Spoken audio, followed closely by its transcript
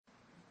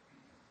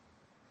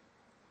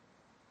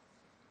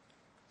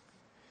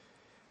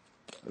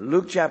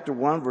Luke chapter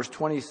 1, verse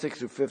 26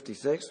 through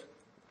 56.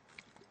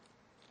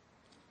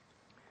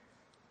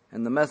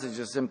 And the message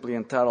is simply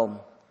entitled,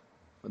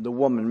 The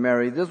Woman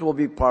Mary. This will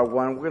be part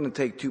one. We're going to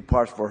take two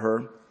parts for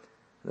her.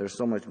 There's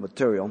so much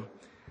material.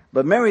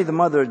 But Mary, the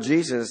mother of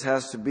Jesus,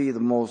 has to be the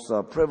most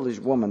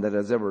privileged woman that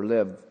has ever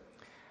lived,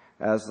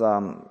 as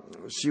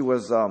she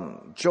was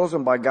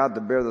chosen by God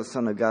to bear the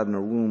Son of God in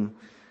her womb.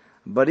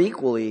 But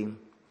equally,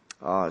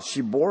 she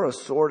bore a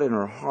sword in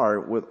her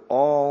heart with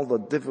all the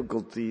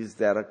difficulties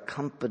that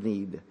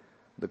accompanied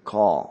the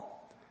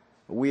call.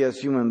 We as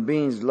human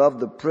beings love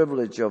the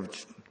privilege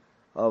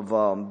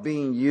of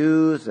being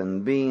used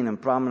and being in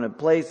prominent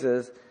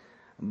places,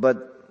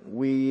 but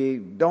we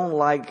don't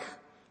like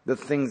the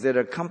things that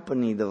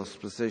accompany those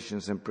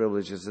positions and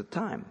privileges at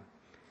times.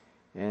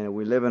 And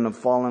we live in a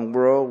fallen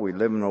world. We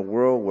live in a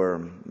world where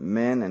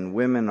men and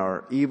women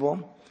are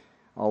evil.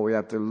 All we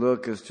have to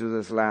look is to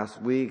this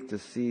last week to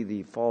see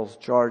the false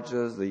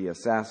charges, the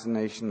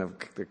assassination of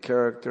the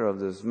character of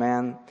this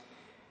man.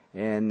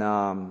 And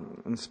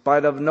in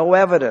spite of no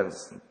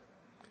evidence,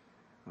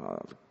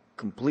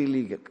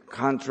 completely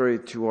contrary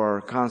to our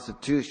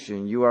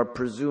Constitution, you are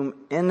presumed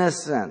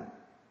innocent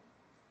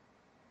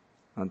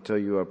until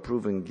you are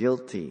proven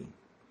guilty.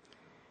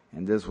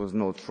 And this was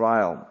no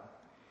trial.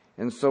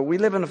 And so we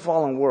live in a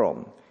fallen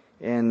world.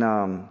 And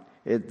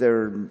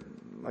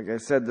like I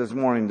said this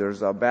morning,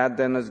 there's bad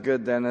dentists,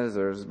 good dentists.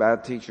 There's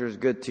bad teachers,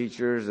 good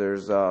teachers.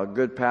 There's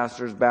good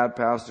pastors, bad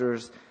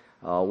pastors.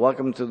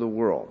 Welcome to the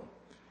world.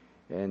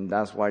 And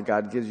that's why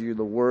God gives you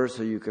the word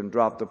so you can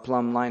drop the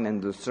plumb line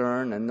and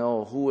discern and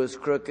know who is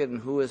crooked and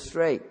who is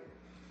straight.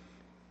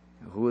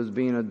 Who is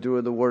being a doer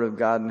of the word of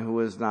God and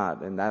who is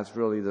not. And that's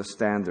really the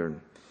standard.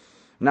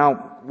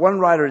 Now, one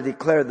writer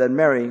declared that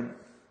Mary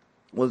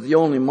was the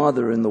only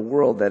mother in the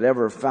world that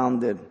ever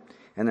found it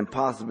an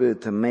impossibility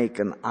to make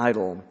an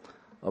idol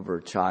of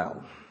her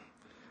child.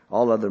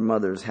 All other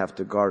mothers have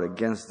to guard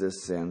against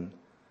this sin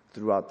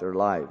throughout their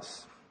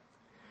lives.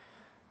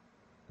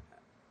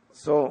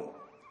 So,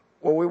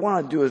 what we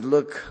want to do is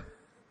look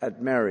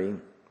at Mary,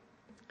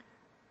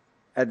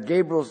 at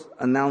Gabriel's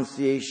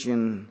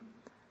annunciation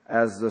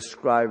as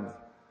described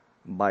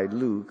by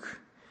Luke.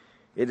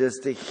 It is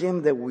to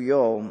him that we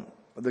owe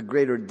the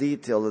greater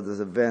detail of this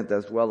event,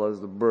 as well as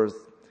the birth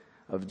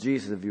of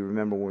Jesus. If you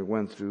remember when we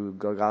went through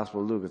the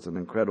Gospel of Luke, it's an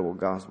incredible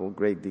gospel,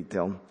 great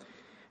detail.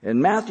 And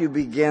Matthew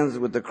begins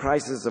with the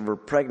crisis of her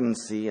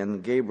pregnancy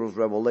and Gabriel's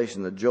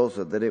revelation to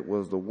Joseph that it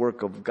was the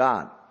work of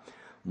God.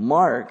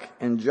 Mark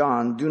and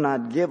John do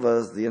not give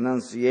us the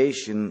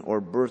annunciation or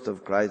birth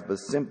of Christ, but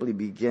simply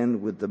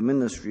begin with the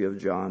ministry of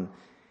John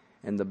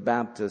and the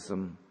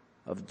baptism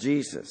of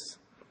Jesus.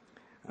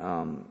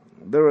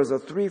 There is a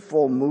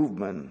threefold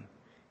movement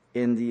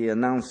in the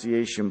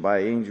annunciation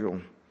by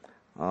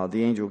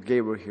the angel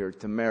Gabriel here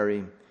to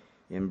Mary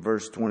in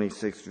verse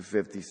 26 to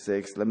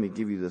 56. Let me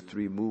give you the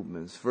three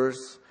movements.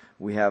 First,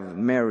 we have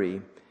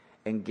Mary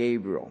and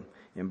Gabriel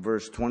in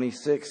verse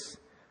 26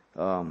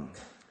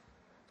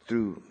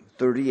 through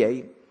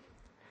 38.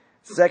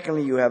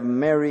 Secondly, you have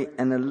Mary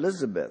and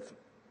Elizabeth,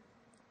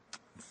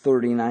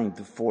 39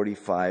 to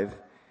 45.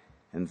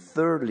 And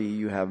thirdly,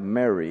 you have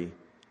Mary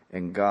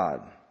and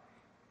God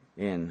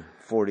in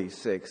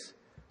 46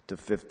 to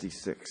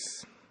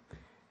 56.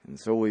 And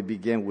so we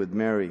begin with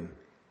Mary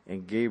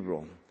and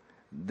Gabriel.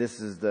 This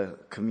is the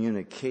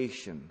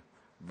communication,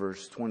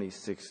 verse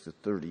 26 to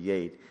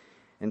 38.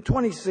 In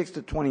 26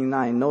 to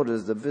 29,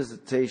 notice the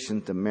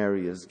visitation to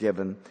Mary is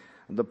given.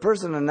 The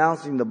person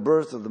announcing the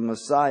birth of the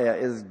Messiah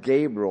is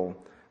Gabriel,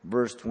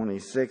 verse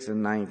 26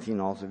 and 19,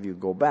 also if you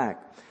go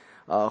back,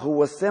 who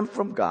was sent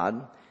from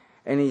God,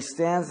 and he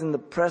stands in the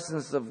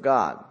presence of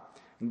God.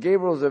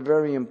 Gabriel is a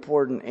very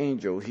important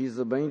angel. He's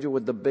the angel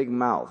with the big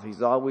mouth.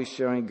 He's always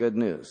sharing good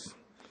news.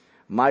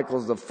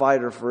 Michael's the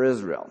fighter for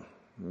Israel.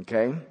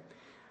 Okay?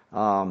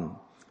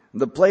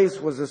 The place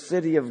was a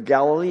city of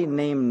Galilee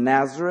named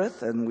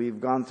Nazareth, and we've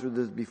gone through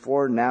this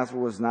before.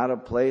 Nazareth was not a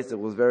place that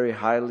was very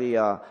highly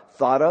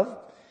thought of.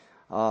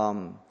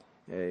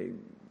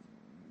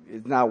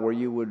 It's not where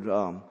you would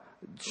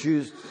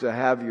choose to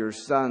have your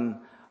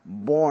son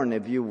born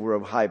if you were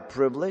of high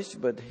privilege,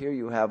 but here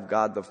you have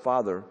God the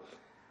Father,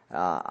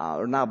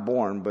 or not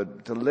born,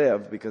 but to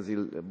live, because he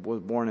was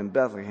born in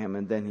Bethlehem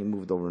and then he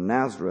moved over to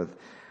Nazareth.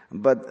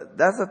 But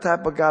that's the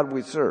type of God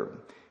we serve.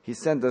 He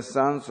sent the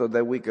Son so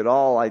that we could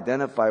all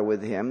identify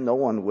with him. No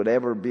one would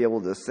ever be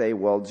able to say,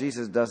 well,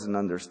 Jesus doesn't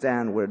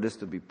understand what it is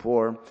to be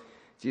poor.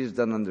 Jesus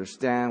doesn't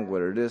understand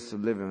what it is to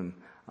live in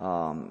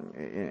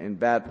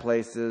bad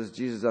places.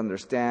 Jesus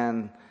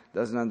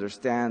doesn't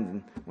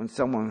understand when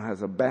someone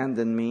has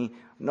abandoned me.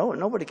 No,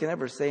 nobody can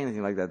ever say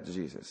anything like that to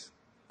Jesus.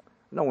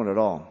 No one at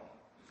all.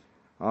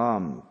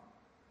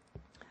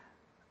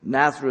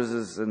 Nazareth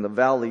is in the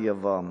valley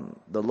of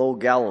the Low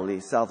Galilee,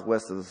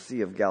 southwest of the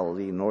Sea of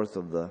Galilee, north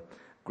of the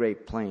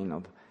great plain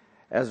of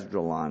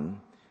Esdraelon.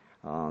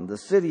 The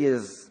city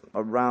is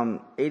around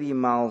 80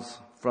 miles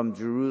from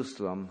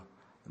Jerusalem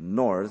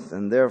north,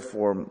 and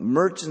therefore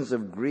merchants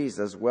of Greece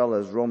as well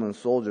as Roman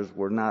soldiers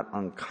were not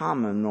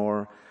uncommon,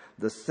 nor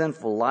the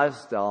sinful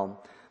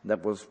lifestyle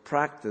that was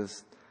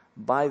practiced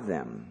by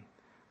them.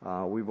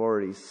 We've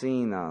already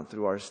seen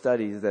through our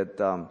studies that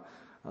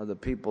the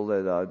people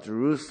at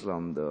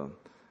Jerusalem,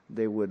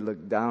 they would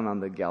look down on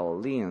the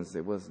Galileans.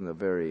 It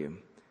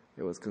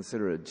was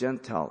considered a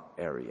Gentile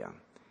area,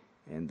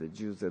 and the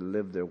Jews that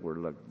lived there were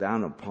looked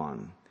down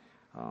upon.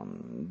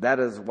 That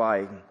is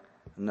why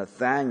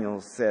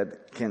Nathanael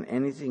said, "Can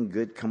anything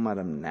good come out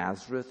of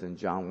Nazareth?" in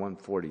John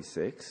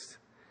 1:46.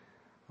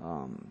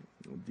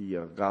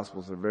 The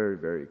Gospels are very,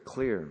 very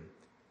clear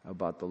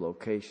about the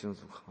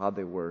locations, how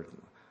they were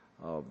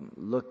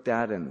looked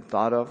at and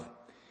thought of.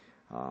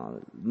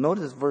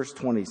 Notice verse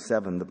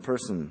 27. The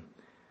person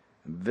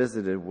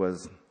visited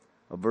was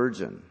a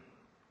virgin.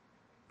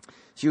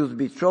 She was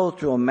betrothed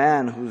to a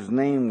man whose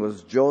name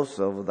was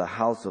Joseph of the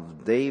house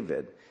of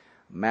David.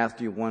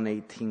 Matthew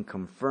 1:18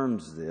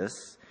 confirms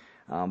this.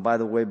 By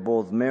the way,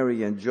 both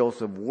Mary and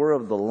Joseph were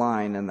of the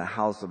line in the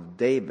house of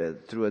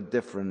David through a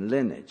different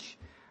lineage.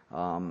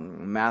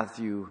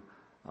 Matthew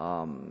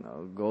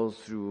goes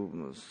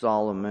through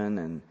Solomon,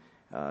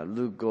 and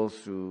Luke goes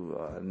through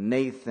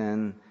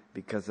Nathan,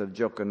 because of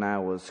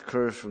Jeconiah was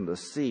cursed from the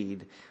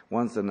seed.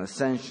 One's an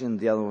ascension,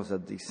 the other was a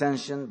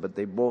descension, but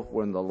they both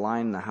were in the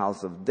line in the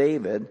house of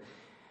David.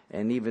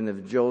 And even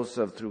if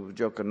Joseph through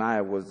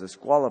Jeconiah was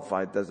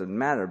disqualified, doesn't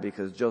matter,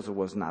 because Joseph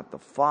was not the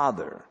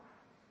father.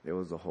 It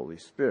was the Holy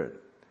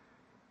Spirit.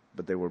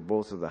 But they were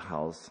both of the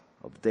house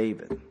of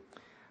David.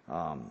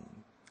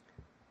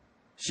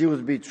 She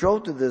was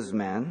betrothed to this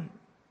man,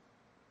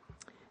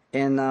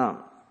 and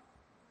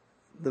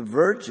the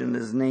virgin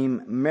is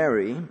named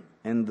Mary,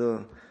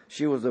 and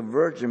she was a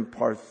virgin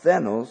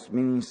parthenos,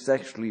 meaning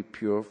sexually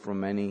pure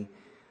from any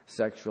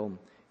sexual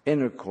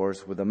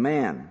intercourse with a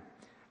man.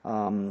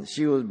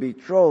 She was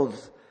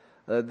betrothed.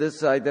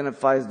 This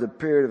identifies the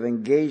period of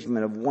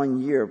engagement of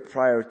 1 year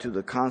prior to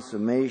the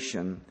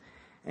consummation,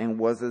 and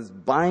was as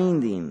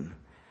binding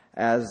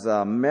as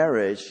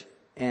marriage,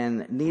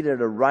 and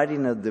needed a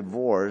writing of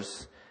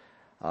divorce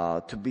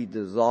to be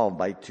dissolved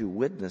by 2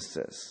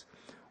 witnesses.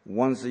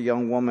 Once a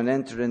young woman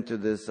entered into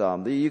this,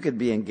 you could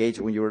be engaged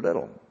when you were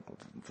little.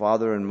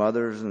 Father and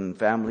mothers and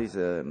families,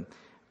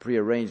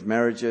 prearranged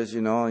marriages,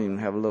 you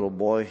have a little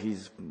boy,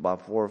 he's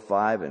about 4 or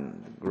 5,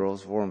 and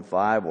girls 4 and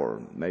 5,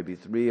 or maybe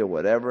 3 or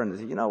whatever, and they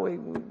say,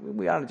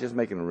 we ought to just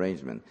make an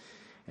arrangement.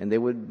 And they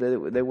would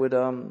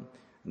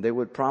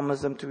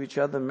promise them to each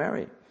other and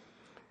marry.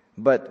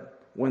 But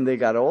when they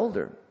got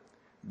older,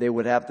 they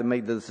would have to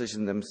make the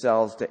decision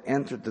themselves to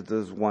enter to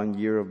this 1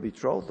 year of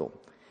betrothal.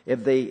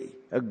 If they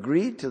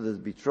agreed to this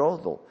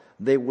betrothal,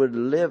 they would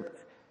live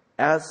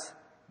as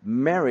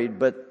married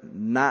but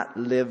not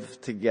live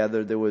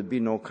together. There would be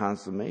no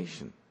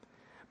consummation.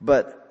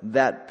 But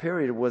that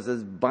period was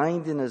as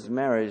binding as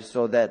marriage,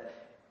 so that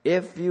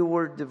if you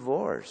were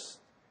divorced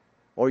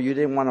or you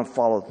didn't want to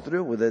follow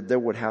through with it, there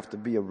would have to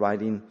be a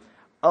writing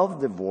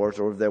of divorce,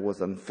 or if there was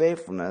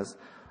unfaithfulness.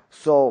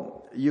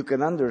 So you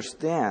can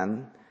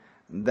understand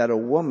that a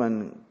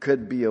woman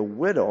could be a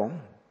widow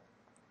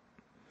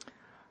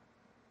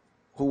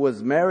who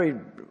was married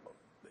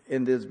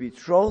in this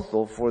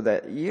betrothal for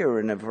that year,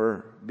 and if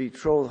her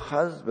betrothed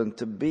husband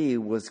to be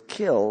was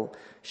killed,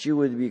 she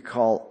would be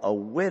called a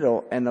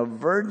widow and a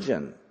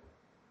virgin.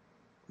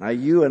 Now,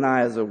 you and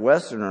I as a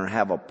Westerner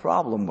have a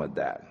problem with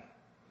that,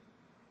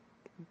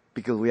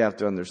 because we have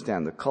to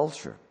understand the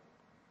culture,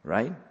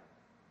 right?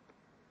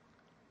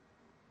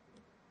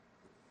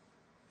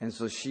 And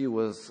so she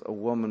was a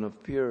woman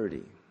of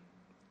purity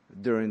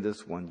during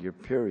this 1 year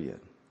period.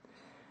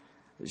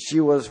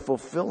 She was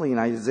fulfilling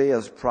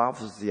Isaiah's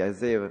prophecy,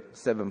 Isaiah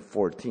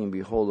 7:14.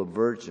 Behold, a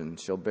virgin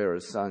shall bear a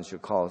son, shall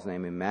call his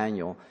name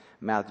Emmanuel.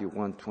 Matthew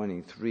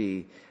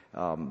 1:23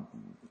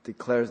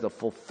 declares the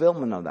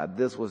fulfillment of that.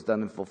 This was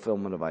done in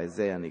fulfillment of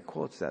Isaiah, and he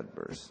quotes that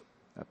verse,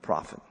 that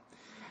prophet.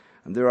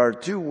 And there are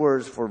 2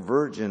 words for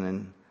virgin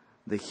in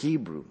the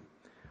Hebrew.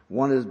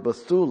 One is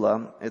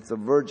Bethula. It's a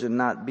virgin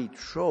not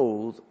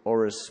betrothed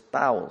or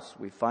espoused.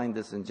 We find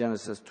this in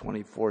Genesis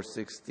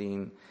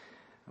 24:16,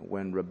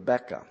 when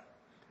Rebekah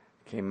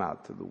came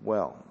out to the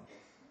well.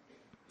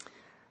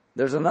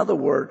 There's another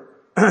word,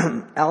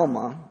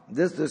 Alma.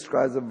 This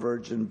describes a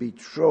virgin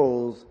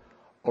betrothed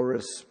or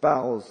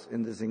espoused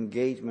in this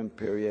engagement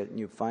period. And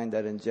you find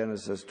that in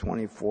Genesis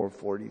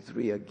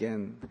 24:43,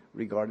 again,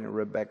 regarding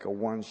Rebekah.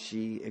 Once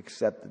she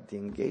accepted the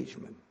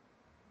engagement.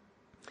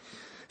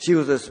 She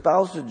was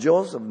espoused to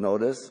Joseph,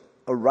 notice,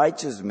 a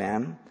righteous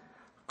man,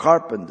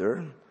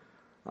 carpenter,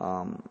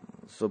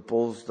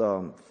 supposed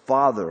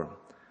father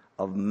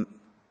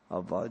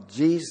of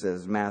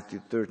Jesus, Matthew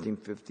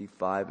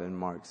 13:55 and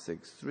Mark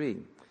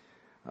 6:3,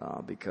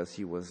 because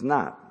he was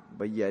not,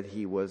 but yet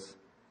he was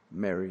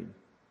married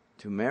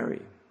to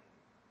Mary.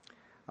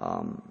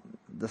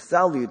 The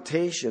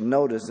salutation,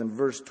 notice in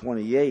verse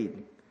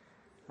 28,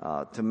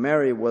 to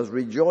Mary was,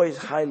 "Rejoice,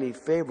 highly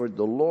favored,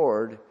 the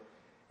Lord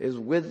is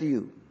with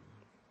you."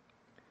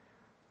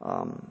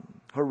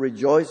 Her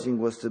rejoicing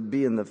was to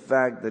be in the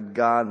fact that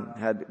God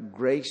had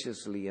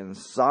graciously and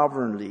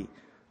sovereignly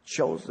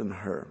chosen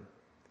her.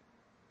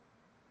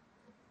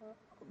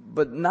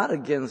 but not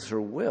against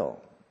her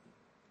will.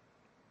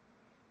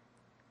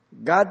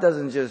 God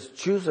doesn't just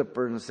choose a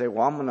person and say,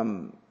 well, I'm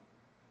going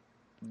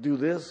to do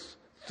this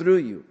through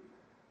you.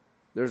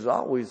 There's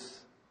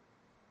always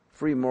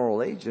free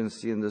moral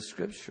agency in the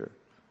Scripture.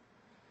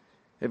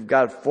 If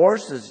God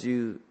forces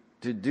you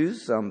to do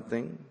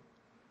something,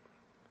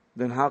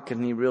 then how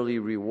can He really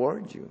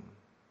reward you?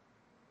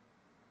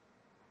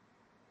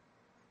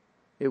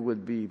 It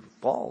would be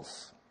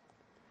false.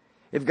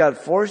 If God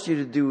forced you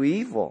to do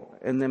evil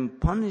and then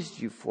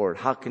punished you for it,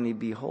 how can He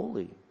be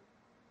holy?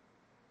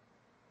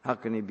 How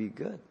can He be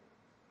good?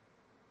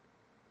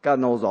 God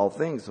knows all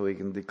things, so He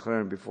can declare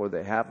them before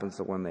they happen,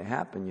 so when they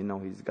happen, you know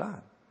He's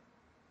God.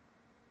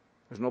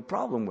 There's no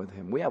problem with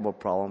Him. We have a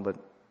problem, but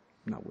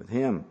not with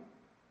Him.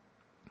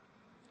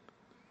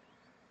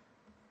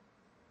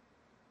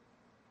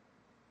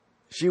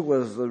 She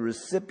was the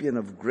recipient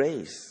of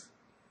grace,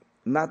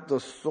 not the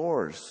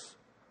source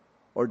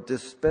or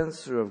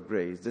dispenser of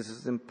grace. This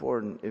is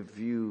important if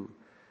you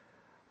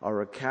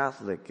are a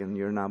Catholic and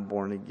you're not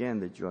born again,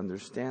 that you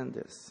understand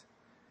this.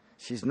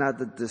 She's not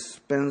the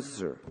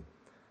dispenser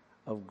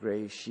of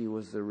grace. She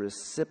was the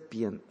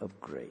recipient of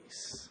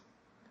grace.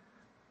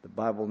 The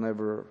Bible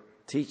never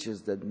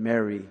teaches that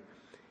Mary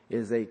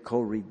is a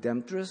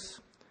co-redemptress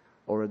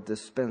or a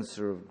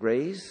dispenser of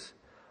grace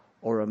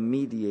or a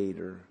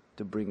mediator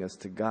to bring us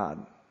to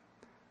God.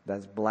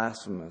 That's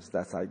blasphemous.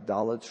 That's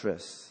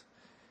idolatrous.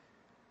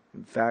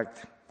 In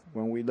fact,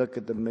 when we look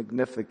at the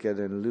Magnificat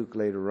in Luke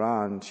later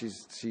on,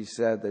 she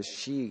said that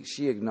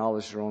she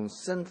acknowledged her own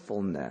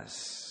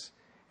sinfulness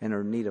and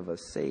her need of a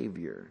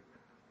Savior.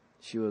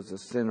 She was a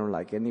sinner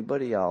like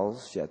anybody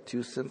else. She had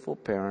two sinful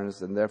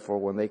parents, and therefore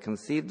when they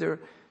conceived her,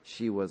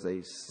 she was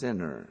a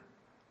sinner,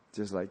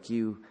 just like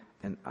you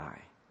and I.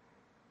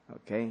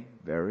 Okay?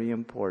 Very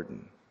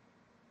important.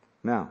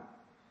 Now,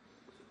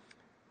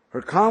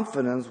 her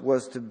confidence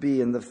was to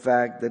be in the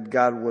fact that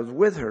God was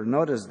with her.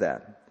 Notice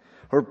that.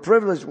 Her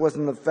privilege was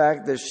in the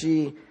fact that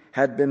she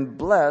had been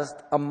blessed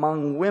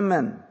among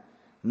women,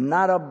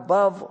 not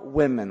above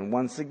women.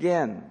 Once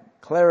again,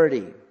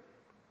 clarity.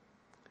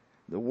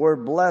 The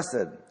word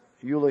blessed,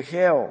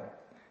 eulogio,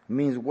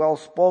 means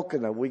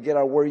well-spoken of. We get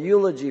our word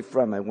eulogy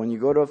from it. When you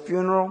go to a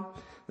funeral,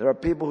 there are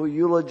people who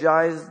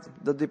eulogize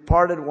the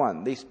departed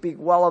one. They speak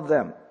well of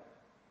them.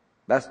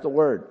 That's the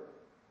word.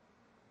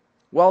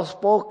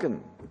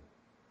 Well-spoken.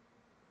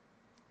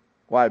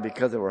 Why?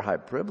 Because of her high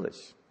privilege.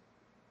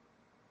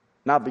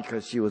 Not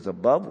because she was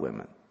above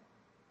women.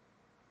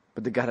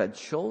 But that God had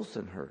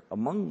chosen her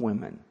among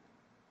women.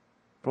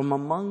 From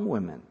among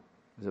women.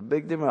 There's a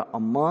big difference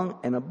among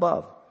and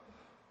above.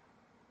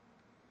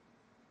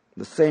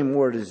 The same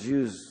word is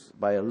used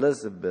by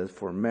Elizabeth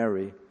for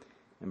Mary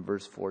in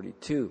verse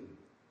 42.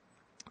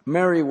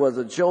 Mary was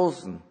a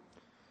chosen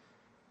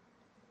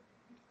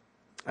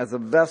as a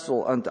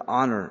vessel unto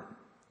honor,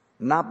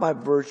 not by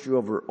virtue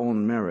of her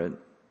own merit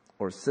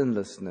or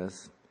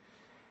sinlessness,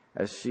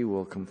 as she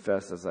will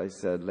confess, as I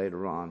said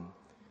later on,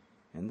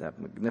 in that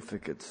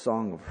Magnificat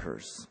song of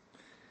hers.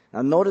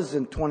 Now notice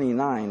in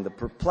 29, the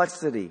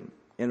perplexity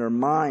in her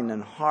mind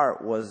and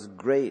heart was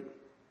great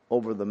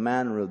over the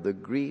manner of the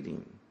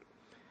greeting.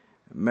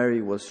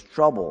 Mary was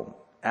troubled,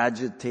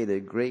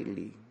 agitated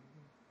greatly,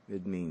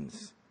 it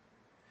means.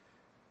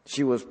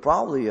 She was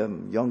probably a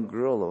young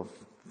girl of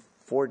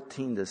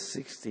 14 to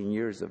 16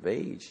 years of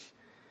age.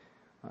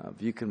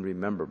 If you can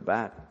remember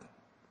back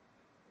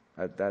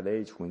at that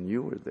age when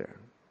you were there.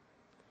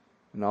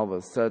 And all of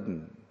a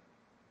sudden,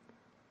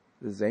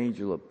 this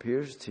angel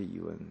appears to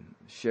you and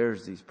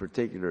shares these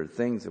particular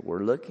things that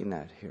we're looking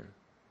at here.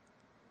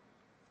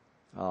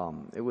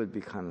 It would be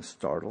kind of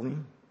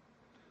startling.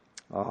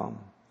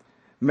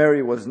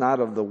 Mary was not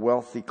of the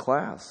wealthy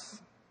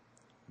class,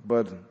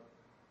 but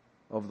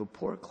of the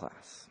poor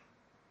class.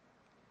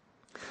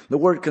 The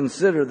word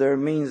consider there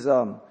means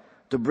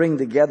to bring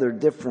together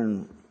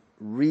different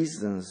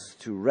reasons,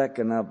 to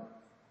reckon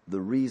up the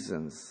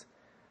reasons,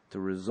 to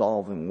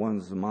resolve in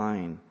one's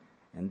mind,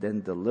 and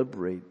then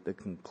deliberate the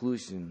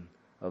conclusion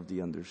of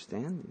the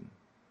understanding.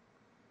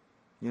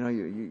 You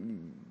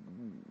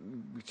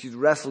know, she's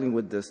wrestling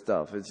with this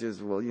stuff. It's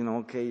just, well, you know,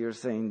 okay, you're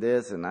saying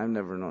this, and I've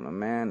never known a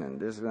man, and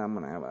this, and I'm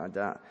going to have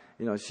that.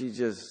 You know, she's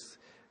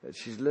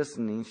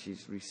listening,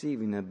 she's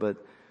receiving it, but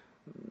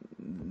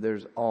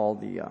there's all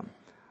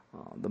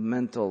the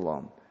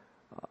mental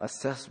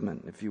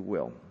assessment, if you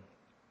will.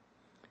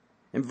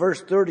 In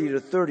verse 30 to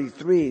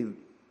 33,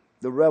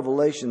 the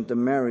revelation to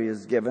Mary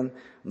is given.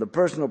 The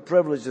personal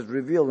privilege is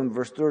revealed in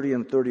verse 30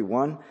 and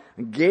 31.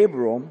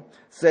 Gabriel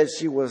said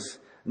she was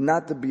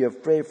not to be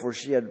afraid, for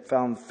she had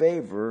found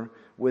favor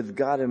with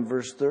God in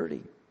verse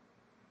 30.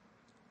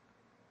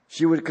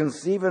 She would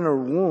conceive in her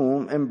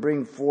womb and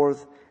bring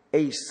forth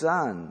a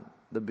son,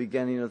 the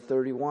beginning of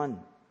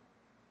 31.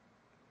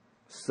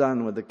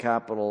 Son with a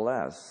capital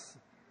S,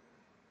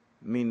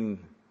 meaning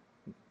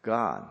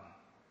God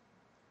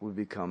would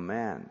become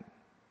man.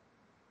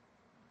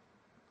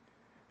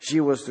 She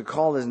was to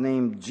call his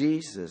name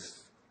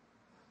Jesus,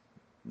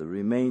 the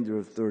remainder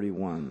of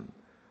 31.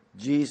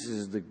 Jesus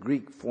is the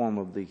Greek form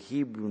of the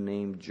Hebrew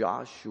name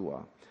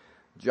Joshua.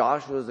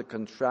 Joshua is a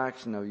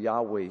contraction of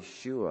Yahweh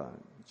Shua.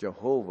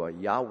 Jehovah,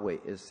 Yahweh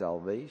is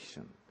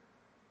salvation.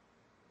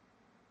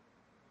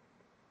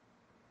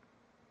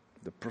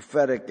 The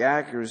prophetic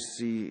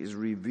accuracy is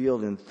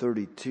revealed in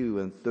 32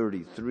 and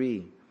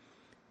 33.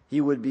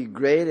 He would be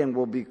great and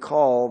will be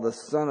called the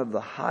Son of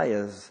the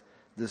Highest,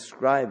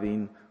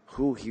 describing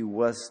who he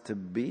was to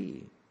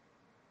be.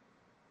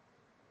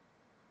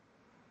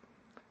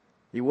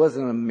 He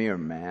wasn't a mere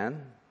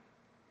man.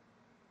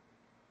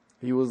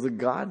 He was a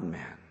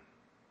God-man.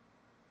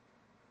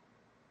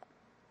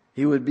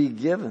 He would be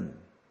given,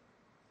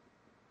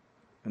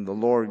 and the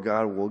Lord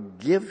God will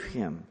give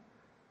him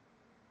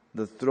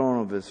the throne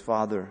of his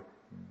father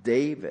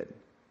David,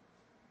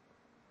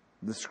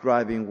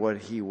 describing what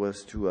he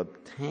was to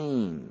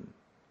obtain.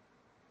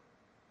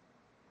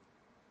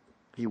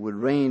 He would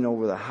reign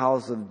over the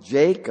house of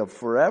Jacob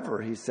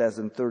forever, he says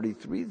in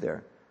 33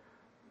 there,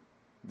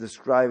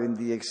 describing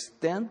the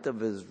extent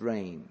of his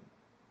reign.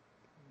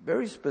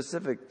 Very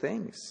specific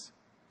things.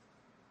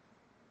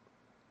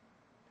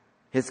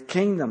 His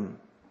kingdom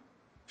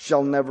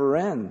shall never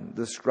end,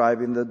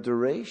 describing the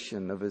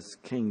duration of his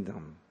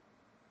kingdom.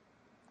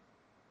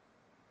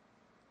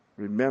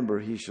 Remember,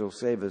 he shall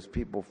save his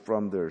people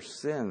from their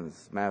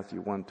sins.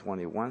 Matthew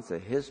 1:21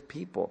 said, his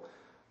people,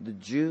 the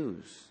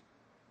Jews.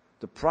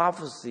 The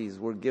prophecies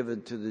were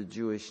given to the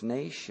Jewish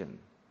nation.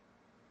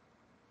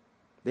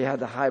 They had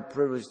the high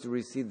privilege to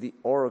receive the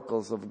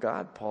oracles of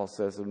God, Paul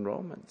says in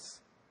Romans.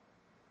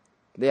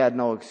 They had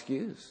no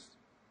excuse.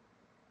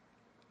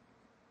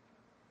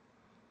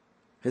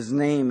 His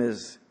name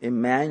is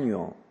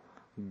Emmanuel,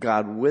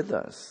 God with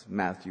us,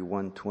 Matthew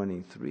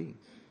 1:23,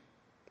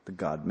 the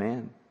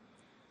God-man.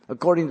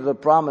 According to the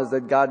promise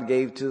that God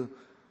gave to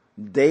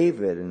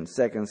David in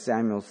 2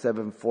 Samuel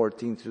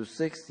 7:14 through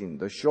 16.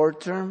 The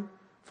short-term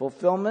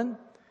fulfillment,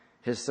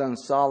 his son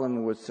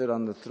Solomon would sit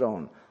on the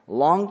throne.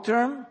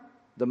 Long-term,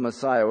 the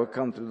Messiah would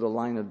come through the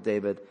line of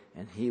David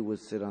and he would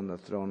sit on the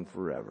throne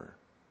forever.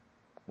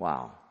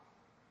 Wow.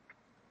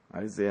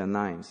 Isaiah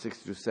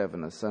 9:6 through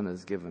 7, a son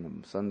is given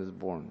him, son is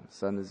born,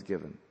 son is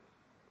given.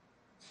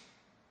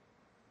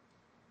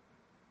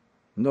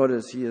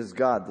 Notice he is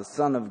God, the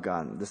Son of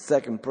God, the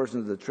second person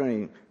of the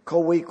Trinity,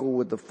 co-equal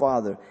with the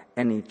Father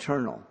and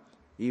eternal,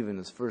 even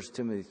as 1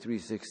 Timothy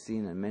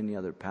 3:16 and many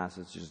other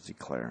passages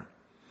declare.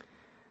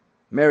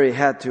 Mary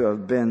had to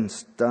have been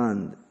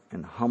stunned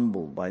and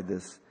humbled by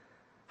this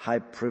high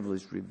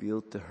privilege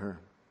revealed to her.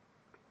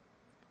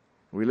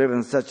 We live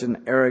in such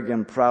an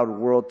arrogant, proud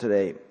world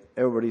today.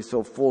 Everybody's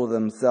so full of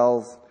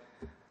themselves.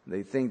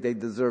 They think they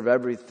deserve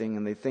everything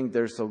and they think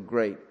they're so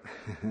great.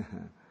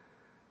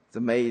 It's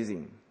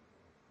amazing.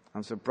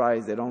 I'm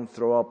surprised they don't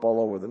throw up all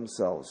over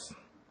themselves.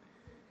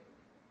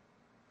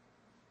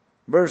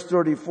 Verse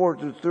 34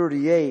 to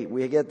 38,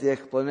 we get the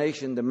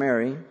explanation to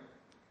Mary.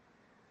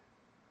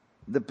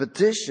 The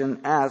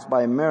petition asked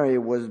by Mary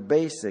was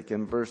basic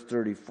in verse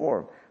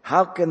 34.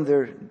 How can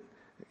there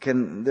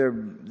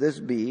this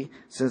be,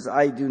 since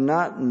I do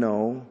not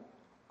know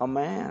a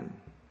man?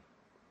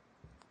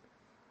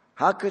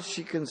 How could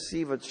she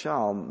conceive a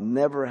child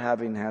never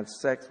having had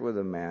sex with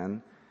a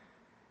man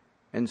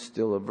and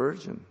still a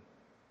virgin?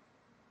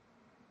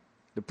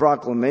 The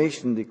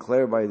proclamation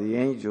declared by the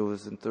angel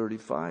is in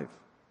 35.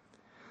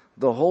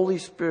 The Holy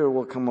Spirit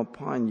will come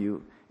upon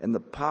you, and the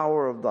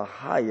power of the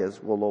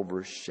highest will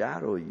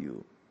overshadow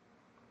you.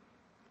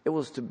 It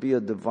was to be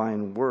a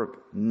divine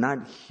work,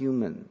 not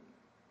human.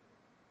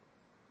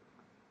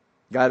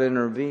 God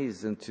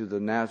intervenes into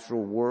the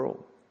natural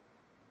world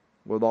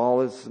with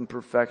all its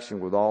imperfection,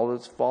 with all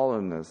its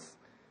fallenness,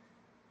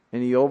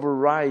 and he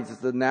overrides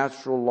the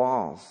natural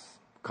laws,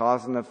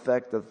 cause and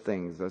effect of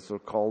things that are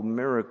called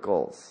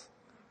miracles.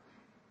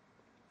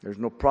 There's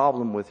no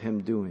problem with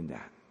him doing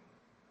that.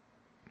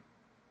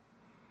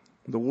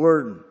 The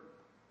word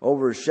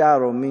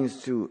overshadow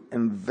means to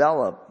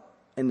envelop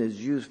and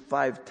is used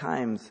 5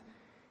 times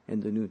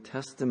in the New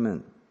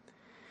Testament.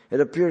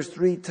 It appears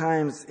 3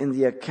 times in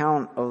the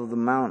account of the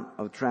Mount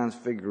of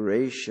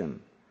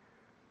Transfiguration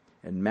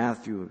in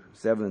Matthew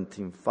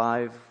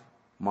 17:5,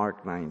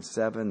 Mark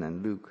 9:7,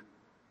 and Luke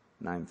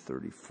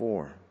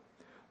 9:34.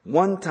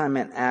 1 time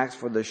in Acts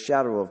for the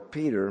shadow of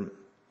Peter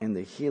and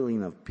the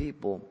healing of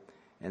people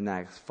in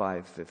Acts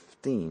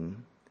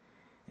 5:15,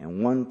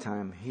 and 1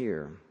 time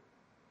here,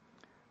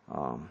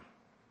 or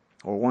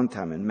 1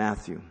 time in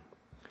Matthew.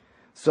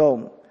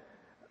 So,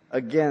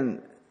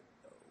 again,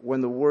 when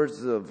the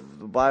words of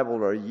the Bible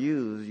are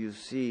used, you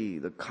see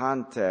the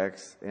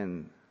context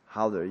and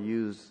how they're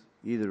used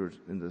either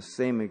in the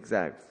same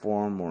exact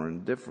form or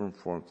in different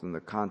forms, and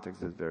the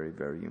context is very,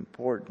 very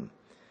important.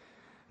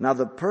 Now,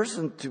 the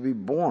person to be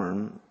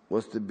born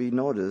was to be,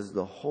 noticed,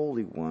 the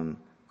Holy One,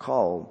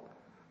 called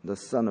the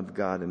Son of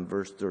God in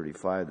verse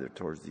 35 there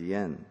towards the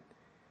end.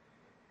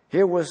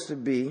 Here was to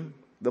be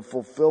the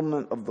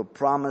fulfillment of the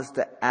promise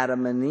to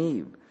Adam and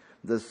Eve,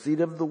 the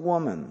seed of the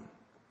woman,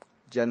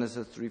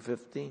 Genesis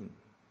 3:15.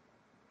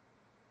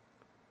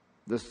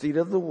 The seed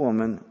of the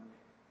woman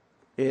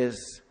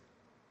is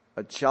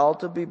a child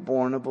to be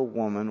born of a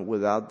woman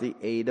without the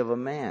aid of a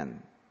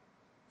man.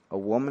 A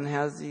woman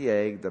has the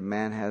egg, the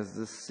man has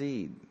the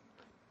seed.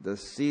 The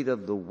seed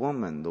of the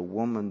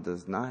woman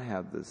does not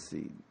have the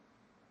seed.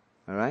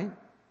 All right?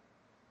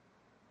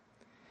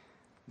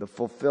 The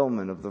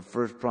fulfillment of the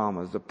first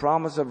promise. The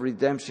promise of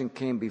redemption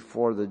came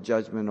before the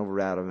judgment over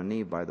Adam and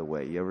Eve, by the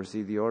way. You ever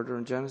see the order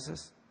in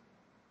Genesis?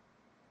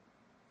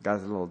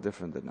 God's a little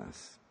different than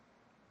us.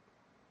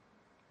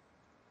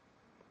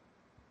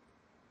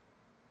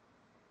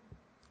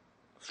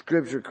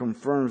 Scripture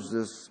confirms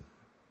this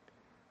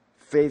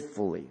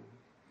faithfully.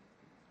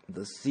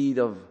 The seed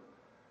of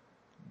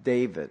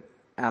David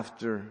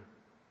after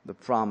the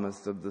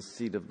promise of the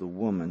seed of the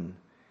woman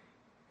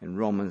in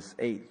Romans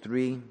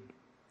 8:3.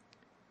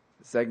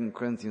 2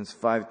 Corinthians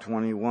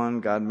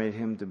 5:21, God made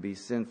him to be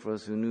sin for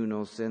us who knew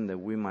no sin, that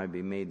we might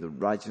be made the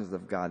righteousness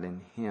of God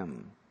in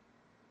him.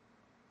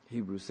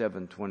 Hebrews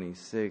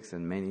 7:26,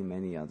 and many,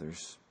 many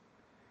others.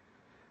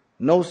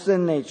 No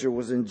sin nature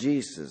was in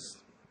Jesus.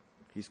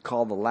 He's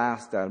called the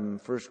last Adam in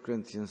 1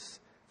 Corinthians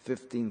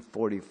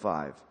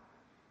 15:45.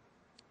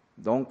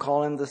 Don't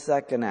call him the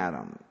second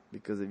Adam,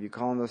 because if you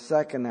call him the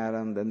second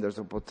Adam, then there's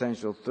a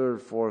potential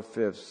third, fourth,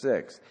 fifth,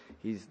 sixth.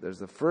 There's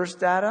the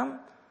first Adam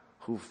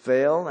who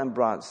failed and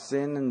brought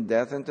sin and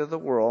death into the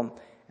world,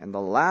 and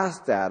the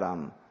last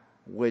Adam,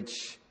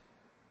 which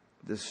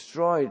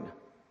destroyed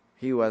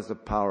he who has the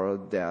power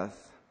of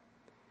death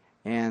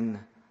and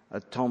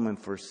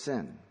atonement for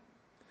sin.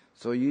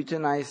 So you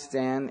tonight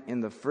stand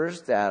in the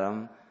first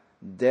Adam,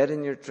 dead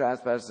in your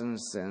trespasses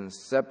and sins,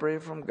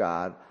 separated from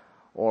God,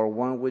 or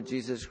one with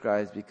Jesus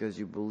Christ because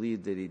you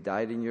believe that he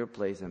died in your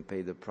place and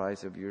paid the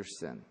price of your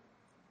sin.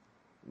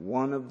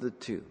 One of the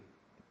two.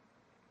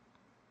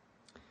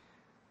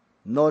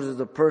 Notice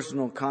the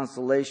personal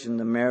consolation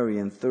to Mary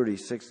in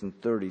 36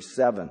 and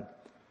 37.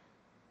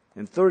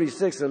 In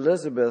 36,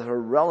 Elizabeth, her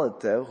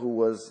relative, who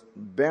was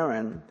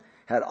barren,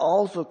 had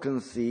also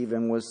conceived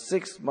and was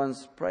 6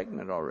 months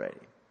pregnant already.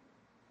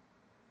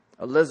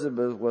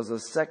 Elizabeth was a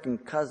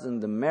second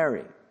cousin to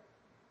Mary.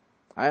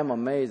 I am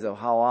amazed at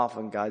how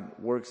often God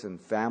works in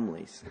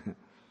families.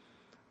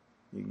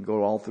 You can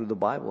go all through the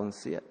Bible and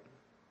see it.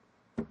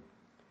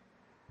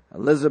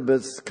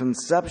 Elizabeth's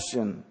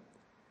conception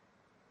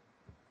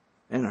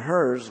and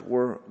hers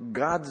were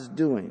God's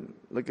doing.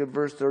 Look at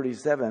verse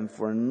 37.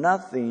 For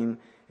nothing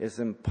is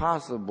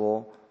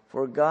impossible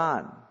for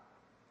God.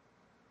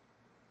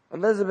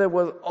 Elizabeth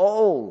was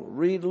old.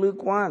 Read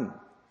Luke 1.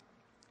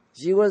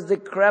 She was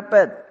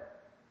decrepit.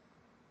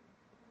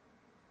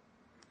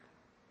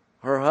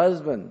 Her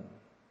husband,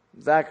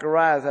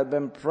 Zacharias, had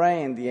been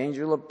praying. The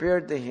angel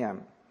appeared to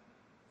him.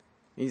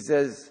 He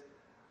says,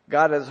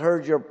 God has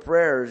heard your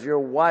prayers. Your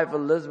wife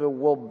Elizabeth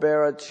will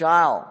bear a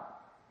child.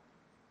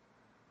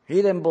 He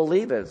didn't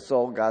believe it.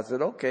 So God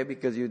said, okay,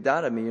 because you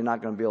doubted me, you're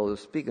not going to be able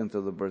to speak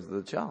until the birth of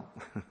the child.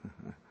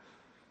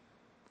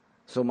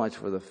 So much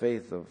for the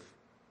faith of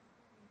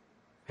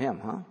him,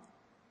 huh?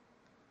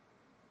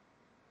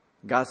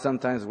 God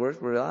sometimes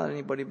works without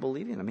anybody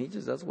believing him. He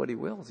just does what he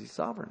wills. He's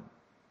sovereign.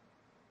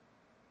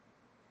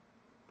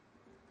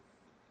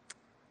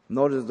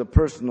 Notice the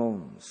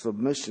personal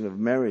submission of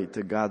Mary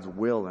to God's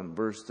will in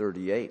verse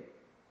 38.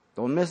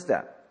 Don't miss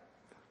that.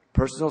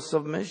 Personal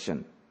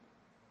submission.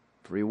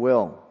 Free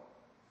will.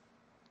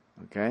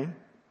 Okay?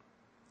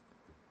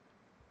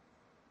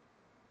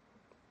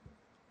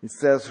 It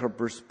says her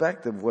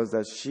perspective was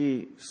that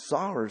she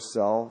saw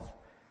herself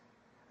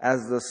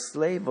as the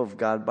slave of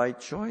God by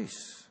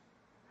choice.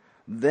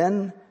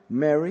 Then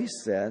Mary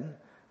said,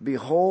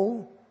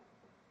 behold,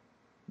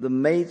 the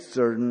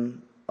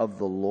maidservant of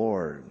the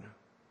Lord.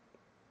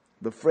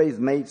 The phrase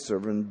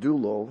maidservant,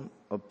 doulo,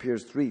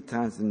 appears 3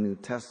 times in the New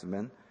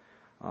Testament.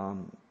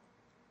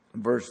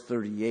 Verse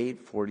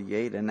 38,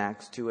 48, and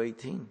Acts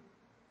 2:18.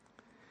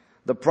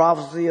 The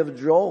prophecy of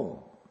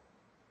Joel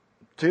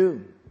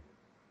 2.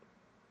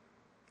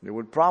 They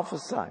would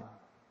prophesy.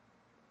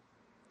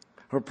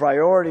 Her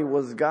priority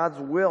was God's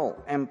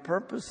will and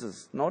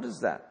purposes. Notice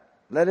that.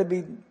 Let it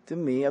be to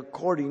me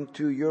according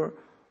to your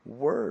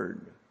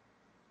word.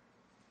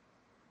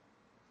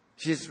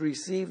 She's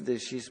received it.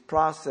 She's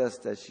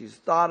processed it. She's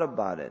thought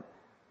about it.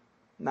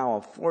 Now,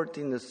 a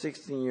 14 to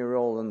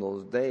 16-year-old in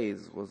those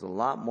days was a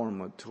lot more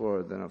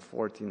mature than a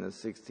 14 to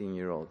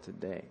 16-year-old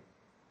today.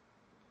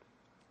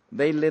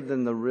 They lived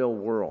in the real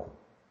world.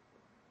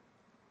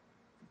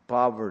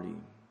 Poverty,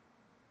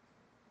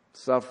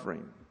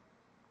 suffering,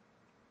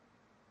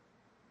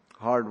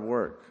 hard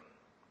work,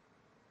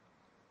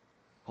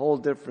 whole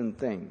different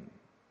thing.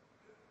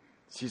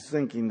 She's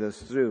thinking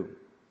this through.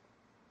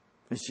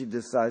 And she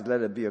decides,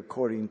 let it be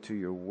according to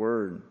your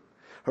word.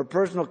 Her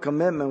personal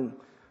commitment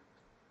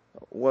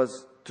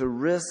was to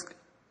risk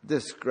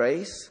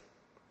disgrace,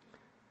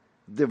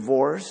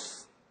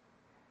 divorce,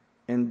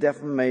 and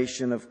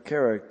defamation of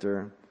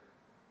character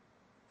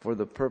for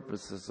the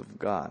purposes of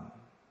God.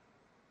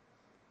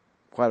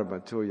 Quite a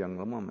mature young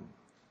woman.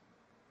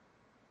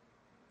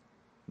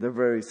 The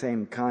very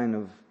same kind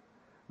of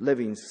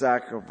living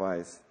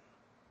sacrifice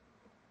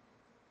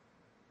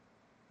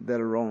that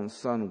her own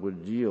son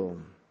would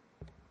yield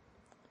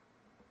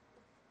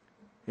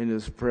in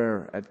his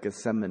prayer at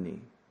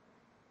Gethsemane.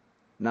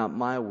 Not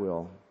my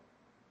will,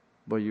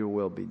 but your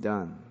will be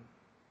done.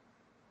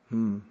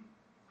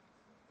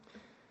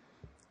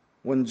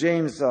 When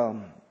James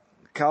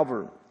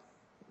Calvert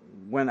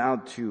went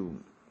out to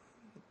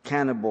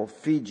Cannibal,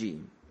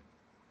 Fiji,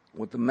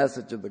 with the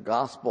message of the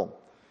gospel,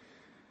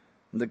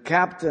 the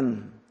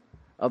captain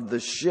of the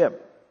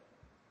ship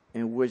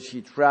in which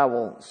he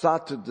traveled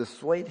sought to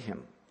dissuade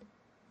him.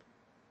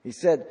 He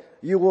said,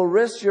 "You will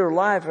risk your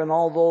life and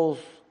all those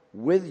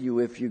with you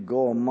if you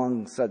go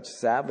among such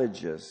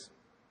savages."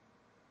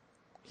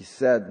 He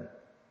said,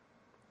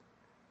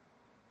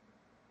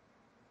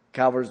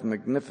 Calvert's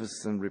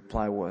magnificent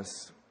reply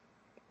was,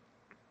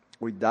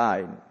 "We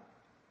died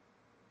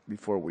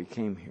before we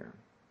came here."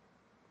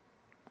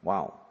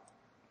 Wow.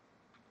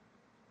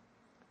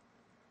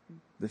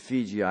 The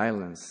Fiji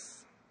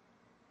Islands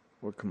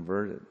were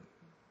converted.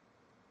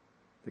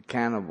 The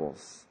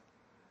cannibals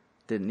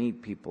didn't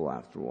eat people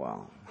after a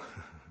while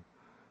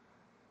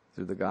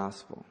through the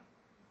gospel.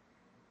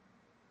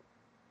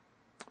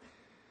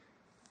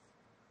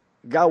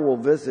 God will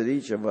visit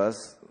each of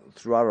us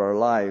throughout our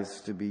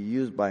lives to be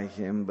used by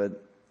Him,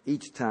 but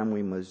each time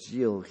we must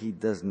yield. He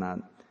does not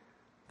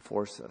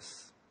force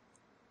us.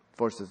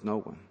 Forces no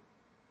one.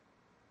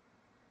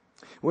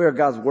 We are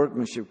God's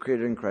workmanship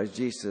created in Christ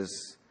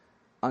Jesus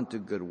unto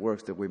good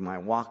works that we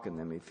might walk in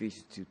them.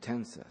 Ephesians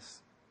 2:10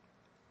 says.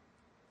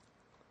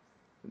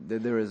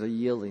 There is a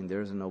yielding,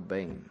 there is an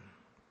obeying.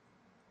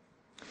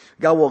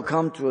 God will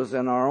come to us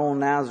in our own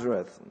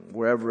Nazareth,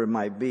 wherever it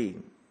might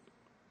be.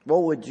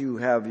 What would you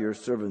have your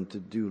servant to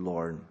do,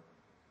 Lord?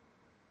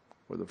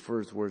 Were the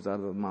first words out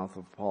of the mouth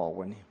of Paul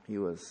when he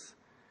was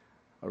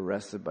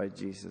arrested by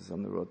Jesus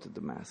on the road to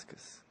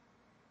Damascus.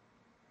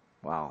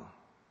 Wow.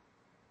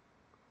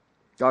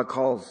 God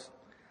calls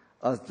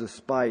us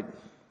despite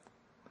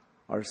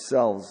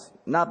ourselves,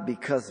 not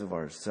because of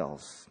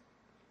ourselves.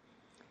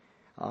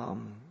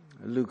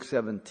 Luke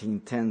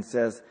 17:10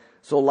 says,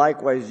 "So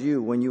likewise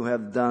you, when you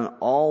have done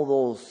all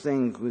those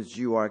things which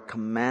you are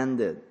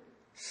commanded,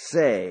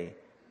 say,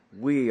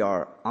 we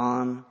are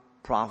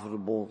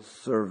unprofitable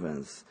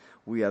servants.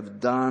 We have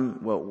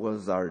done what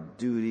was our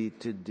duty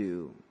to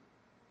do."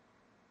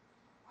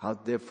 How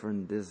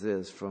different this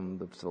is from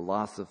the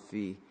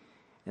philosophy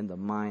and the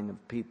mind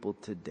of people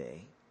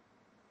today.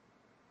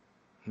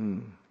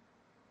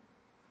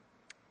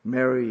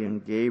 Mary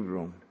and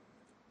Gabriel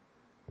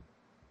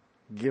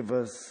give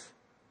us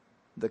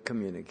the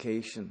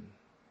communication.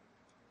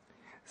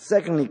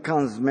 Secondly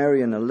comes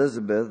Mary and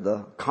Elizabeth,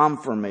 the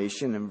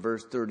confirmation in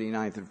verse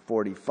 39 through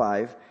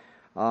 45.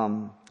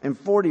 In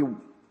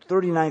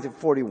 39 to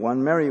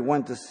 41, Mary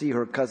went to see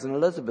her cousin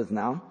Elizabeth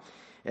now.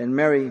 And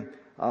Mary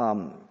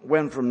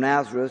went from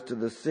Nazareth to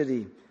the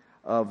city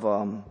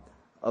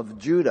of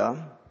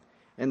Judah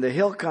in the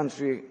hill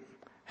country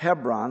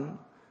Hebron,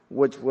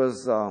 which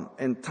was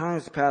in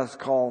times past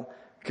called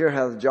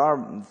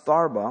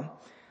Kiriath-Arba,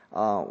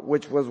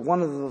 which was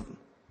one of the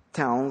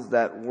towns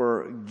that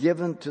were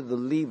given to the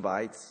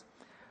Levites,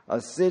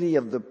 a city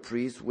of the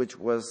priests, which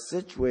was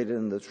situated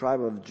in the tribe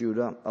of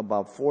Judah,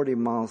 about 40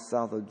 miles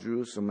south of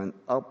Jerusalem and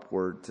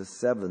upward to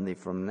 70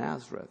 from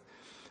Nazareth.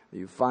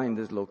 You find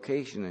this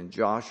location in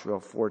Joshua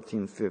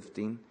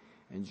 14:15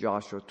 and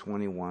Joshua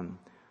 21,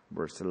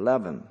 verse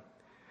 11.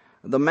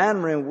 The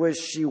manner in which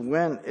she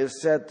went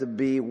is said to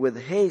be with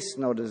haste,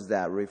 notice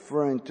that,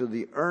 referring to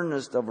the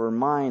earnest of her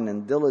mind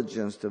and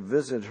diligence to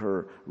visit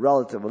her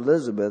relative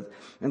Elizabeth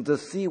and to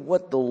see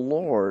what the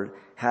Lord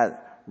had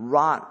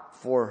wrought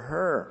for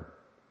her.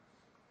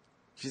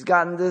 She's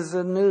gotten this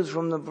news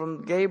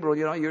from Gabriel.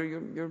 You know,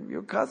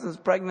 your cousin's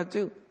pregnant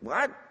too.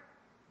 What?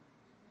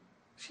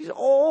 She's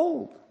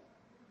old.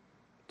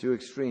 Two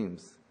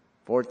extremes.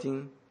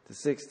 14 to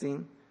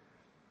 16.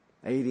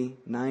 80,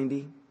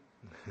 90.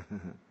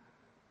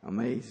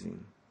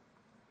 Amazing.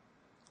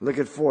 Look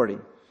at 40.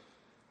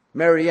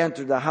 Mary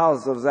entered the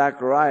house of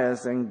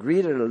Zacharias and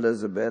greeted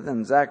Elizabeth,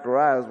 and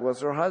Zacharias was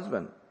her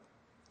husband.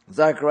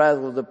 Zacharias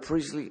was a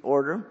priestly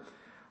order,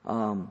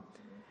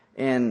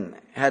 and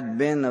had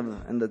been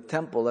in the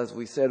temple, as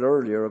we said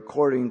earlier,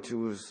 according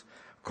to his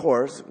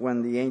course,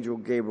 when the angel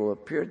Gabriel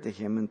appeared to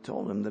him and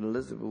told him that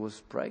Elizabeth was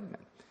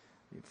pregnant.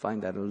 You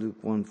find that in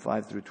Luke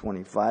 1:5 through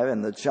 25.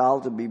 And the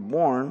child to be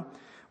born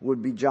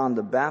would be John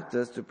the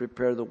Baptist, to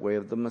prepare the way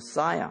of the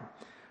Messiah.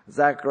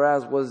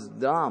 Zacharias was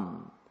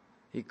dumb.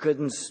 He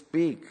couldn't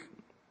speak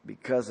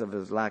because of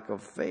his lack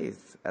of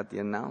faith at the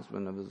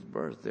announcement of his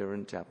birth there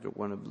in chapter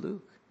 1 of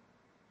Luke.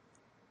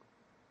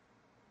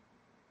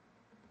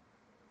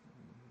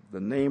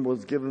 The name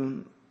was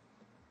given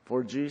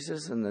for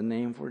Jesus and the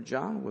name for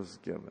John was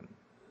given.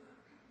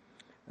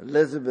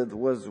 Elizabeth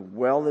was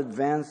well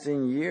advanced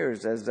in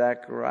years as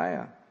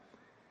Zachariah.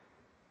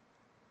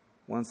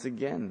 Once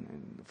again,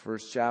 in the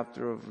first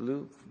chapter of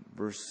Luke,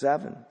 verse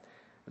 7,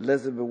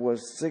 Elizabeth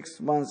was 6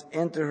 months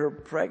into her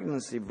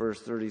pregnancy,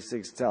 verse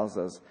 36 tells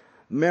us.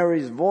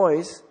 Mary's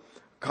voice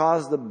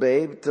caused the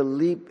babe to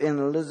leap in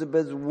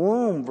Elizabeth's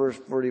womb, verse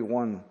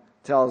 41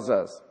 tells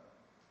us.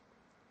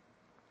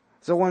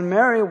 So when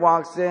Mary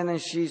walks in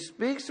and she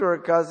speaks to her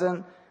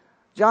cousin,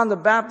 John the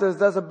Baptist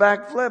does a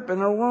backflip in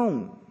her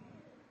womb.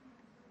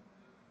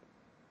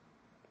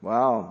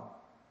 Wow.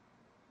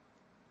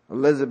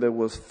 Elizabeth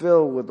was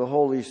filled with the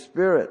Holy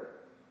Spirit.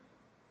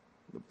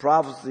 The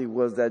prophecy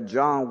was that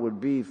John would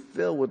be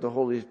filled with the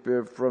Holy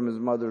Spirit from his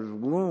mother's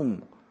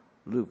womb.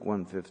 Luke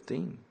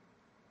 1:15.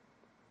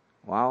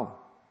 Wow.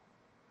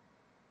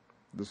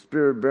 The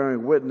Spirit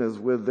bearing witness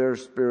with their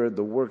spirit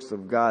the works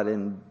of God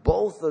in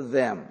both of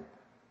them.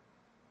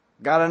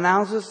 God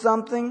announces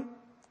something.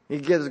 He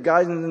gives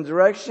guidance and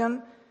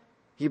direction.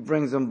 He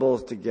brings them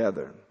both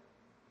together.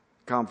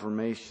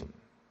 Confirmation.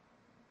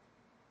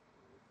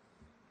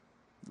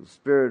 The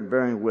Spirit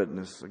bearing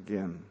witness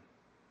again.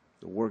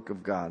 The work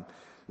of God.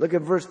 Look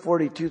at verse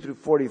 42 through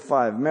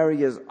 45.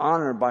 Mary is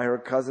honored by her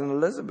cousin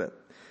Elizabeth.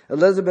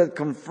 Elizabeth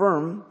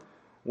confirmed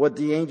what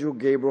the angel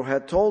Gabriel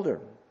had told her.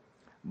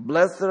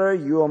 Blessed are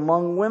you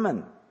among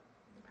women.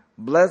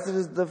 Blessed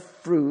is the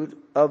fruit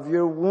of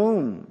your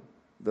womb.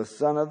 The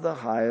Son of the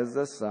High is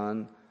the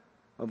Son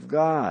of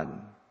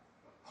God.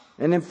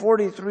 And in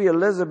 43,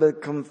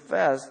 Elizabeth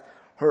confessed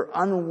her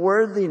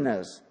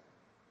unworthiness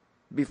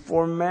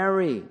before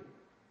Mary.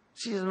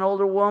 She's an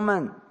older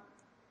woman.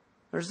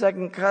 Her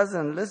second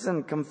cousin,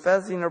 listen,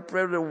 confessing her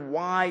privilege.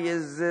 Why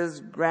is this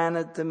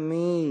granted to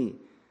me?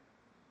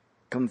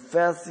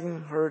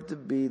 Confessing her to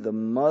be the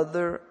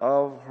mother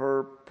of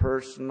her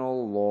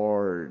personal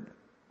Lord.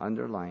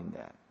 Underline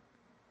that.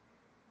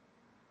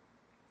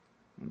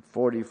 In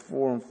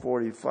 44 and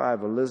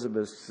 45,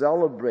 Elizabeth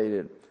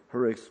celebrated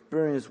her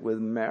experience with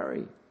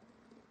Mary.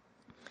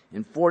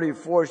 In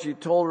 44, she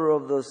told her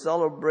of the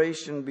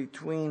celebration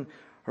between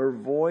her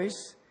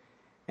voice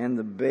and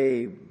the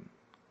babe,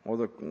 or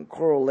the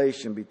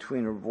correlation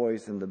between her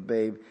voice and the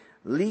babe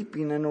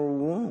leaping in her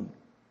womb.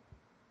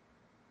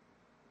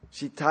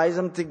 She ties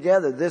them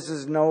together. This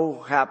is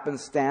no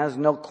happenstance,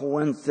 no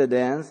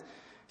coincidence.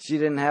 She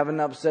didn't have an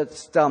upset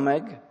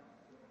stomach.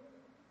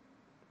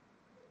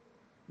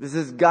 This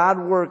is God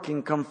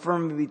working,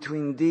 confirming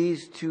between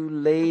these two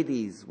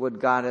ladies what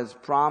God has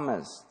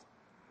promised.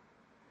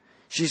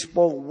 She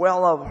spoke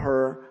well of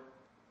her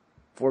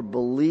for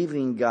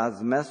believing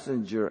God's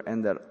messenger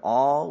and that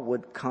all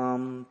would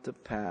come to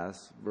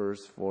pass.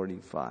 Verse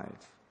 45.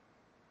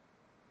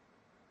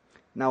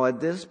 Now at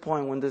this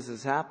point when this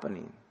is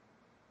happening,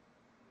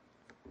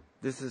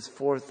 this is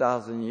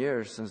 4,000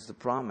 years since the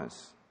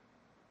promise.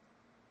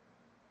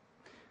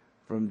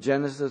 From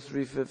Genesis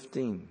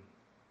 3:15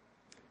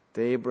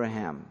 to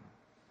Abraham,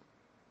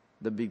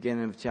 the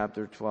beginning of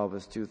chapter 12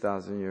 is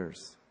 2,000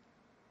 years.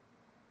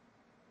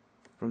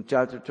 From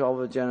chapter 12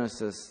 of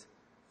Genesis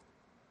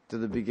to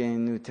the beginning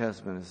of the New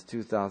Testament is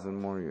 2,000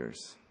 more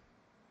years.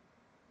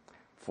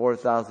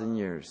 4,000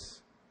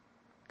 years.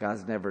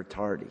 God's never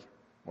tardy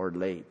or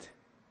late.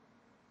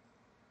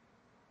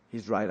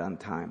 He's right on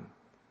time.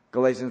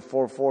 Galatians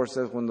 4:4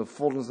 says, when the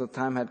fullness of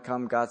time had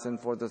come, God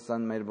sent forth the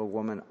Son made of a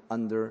woman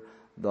under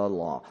the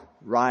law.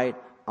 Right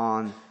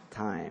on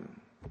time.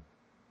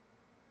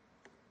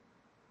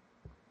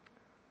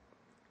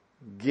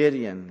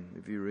 Gideon,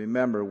 if you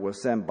remember,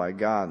 was sent by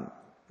God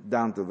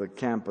down to the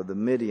camp of the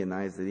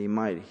Midianites that he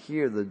might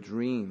hear the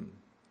dream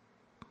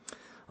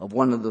of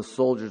one of the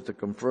soldiers to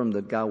confirm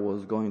that God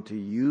was going to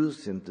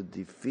use him to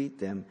defeat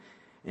them,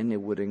 and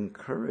it would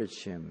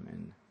encourage him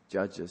in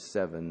Judges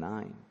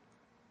 7:9.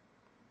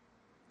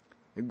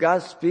 If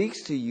God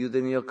speaks to you,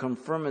 then He'll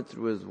confirm it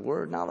through His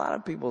Word. Now, a lot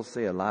of people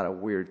say a lot of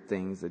weird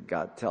things that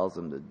God tells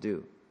them to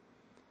do.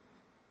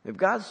 If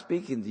God's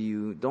speaking to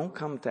you, don't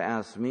come to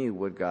ask me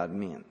what God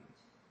means.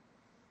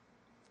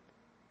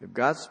 If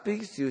God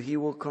speaks to you, He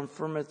will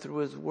confirm it through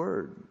His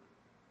Word.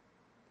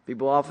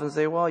 People often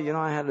say, well,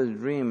 I had a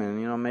dream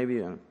and,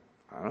 maybe, I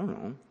don't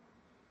know,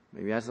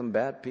 maybe I had some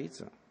bad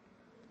pizza.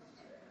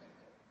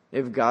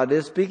 If God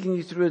is speaking to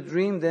you through a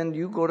dream, then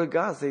you go to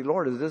God. Say,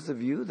 Lord, is this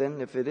of you? Then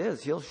if it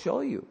is, He'll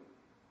show you.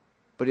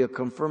 But He'll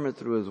confirm it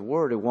through His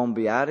Word. It won't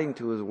be adding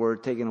to His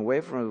Word, taking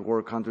away from His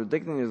Word,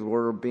 contradicting His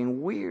Word, or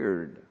being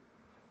weird.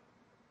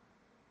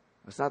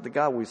 That's not the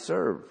God we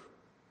serve.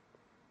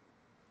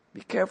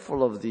 Be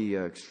careful of the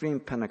extreme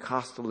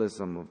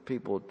Pentecostalism of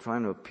people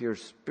trying to appear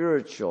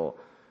spiritual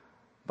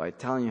by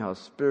telling you how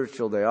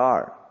spiritual they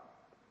are.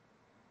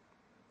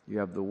 You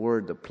have the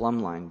Word, the plumb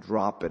line,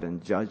 drop it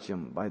and judge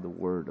them by the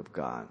Word of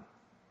God.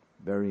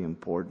 Very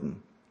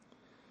important.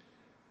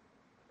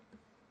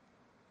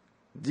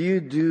 Do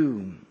you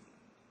do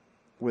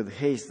with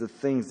haste the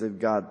things that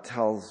God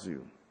tells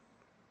you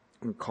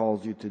and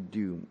calls you to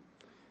do?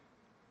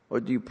 Or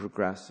do you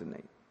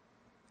procrastinate?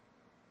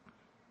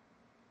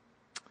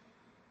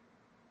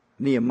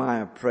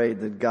 Nehemiah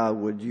prayed that God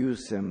would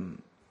use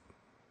him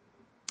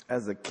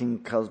as a king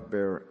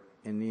cupbearer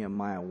in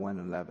Nehemiah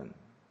 1:11.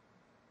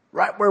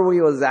 Right where he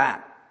was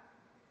at.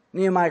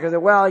 Nehemiah said,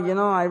 well,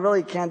 I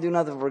really can't do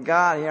nothing for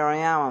God. Here I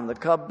am. I'm the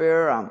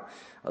cupbearer. I'm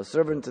a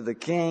servant to the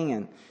king.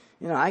 And,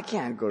 I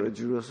can't go to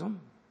Jerusalem.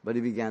 But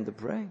he began to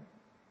pray.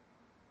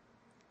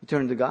 He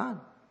turned to God.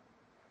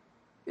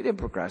 He didn't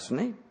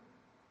procrastinate.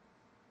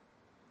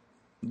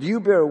 Do you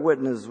bear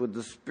witness with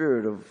the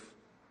spirit of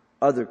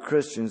other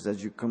Christians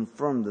as you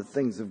confirm the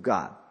things of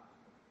God?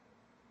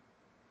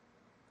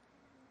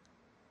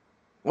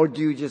 Or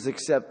do you just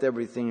accept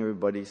everything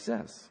everybody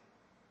says?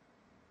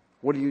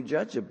 What do you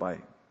judge it by?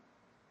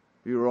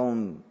 Your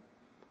own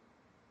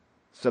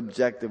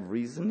subjective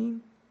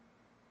reasoning?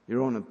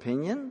 Your own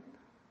opinion?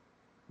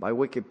 By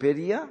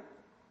Wikipedia?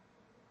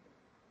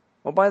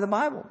 Or by the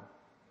Bible?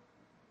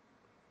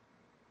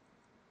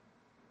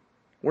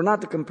 We're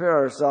not to compare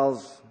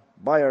ourselves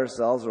by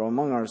ourselves or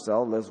among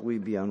ourselves lest we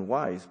be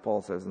unwise,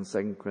 Paul says in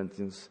 2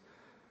 Corinthians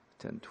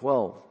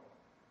 10:12.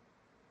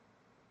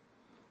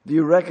 Do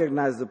you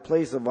recognize the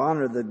place of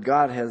honor that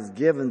God has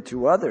given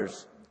to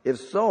others? If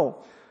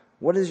so,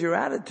 what is your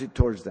attitude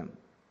towards them?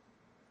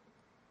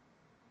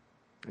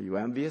 Are you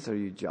envious? Are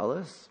you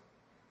jealous?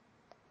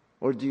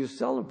 Or do you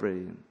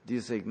celebrate them? Do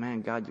you say,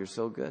 man, God, you're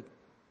so good?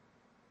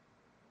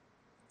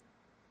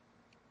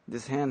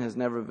 This hand has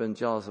never been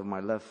jealous of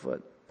my left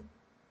foot.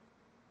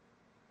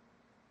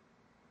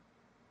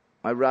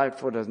 My right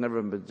foot has never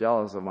been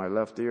jealous of my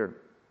left ear.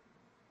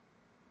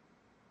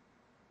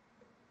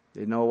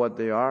 They know what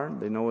they are.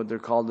 They know what they're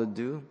called to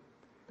do.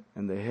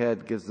 And the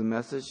head gives the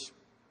message.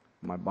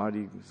 My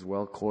body is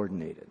well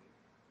coordinated.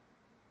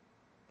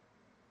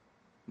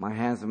 My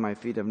hands and my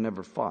feet have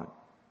never fought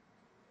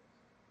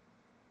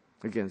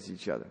against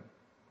each other.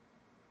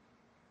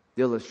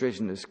 The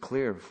illustration is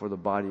clear for the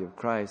body of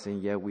Christ,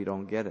 and yet we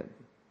don't get it.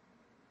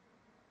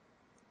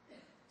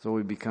 So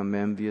we become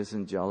envious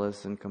and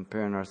jealous and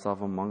comparing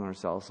ourselves among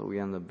ourselves, so we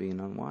end up being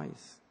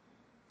unwise.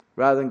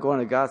 Rather than going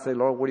to God and say,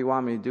 Lord, what do you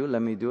want me to do?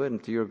 Let me do it,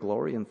 and to your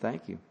glory, and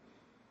thank you.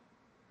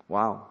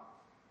 Wow.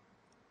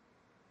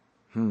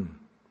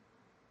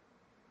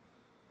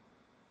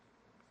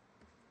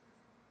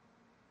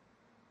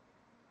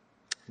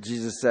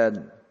 Jesus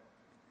said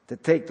to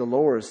take the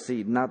lower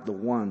seat, not the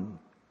one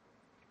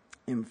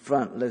in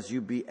front, lest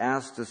you be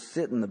asked to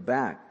sit in the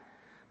back.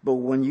 But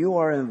when you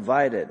are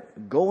invited,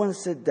 go and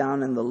sit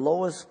down in the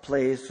lowest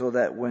place, so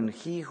that when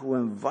he who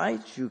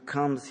invites you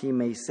comes, he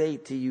may say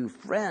to you,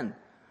 friend,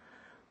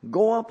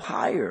 go up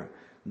higher.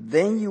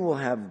 Then you will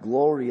have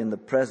glory in the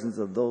presence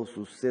of those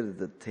who sit at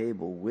the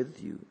table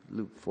with you.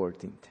 Luke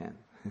 14:10.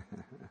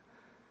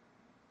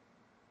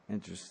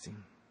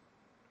 Interesting.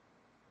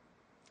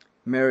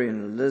 Mary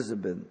and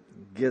Elizabeth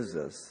gives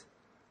us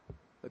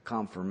the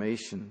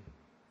confirmation.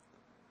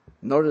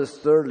 Notice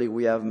thirdly,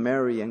 we have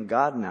Mary and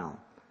God now.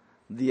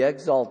 The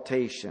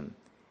exaltation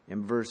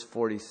in verse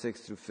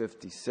 46 through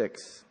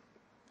 56.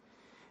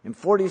 In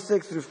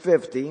 46 through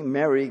 50,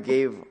 Mary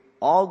gave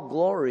all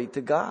glory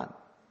to God.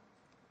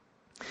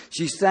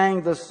 She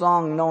sang the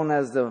song known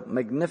as the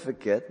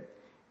Magnificat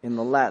in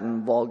the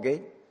Latin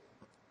Vulgate.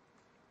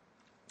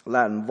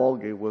 Latin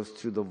Vulgate was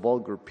to the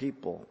vulgar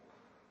people,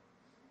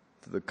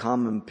 to the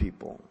common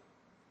people.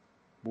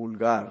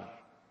 Vulgar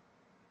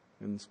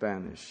in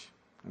Spanish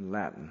and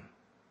Latin.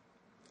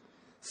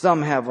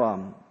 Some have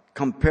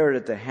compared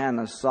it to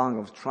Hannah's song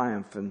of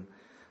triumph in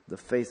the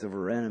face of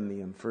her enemy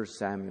in 1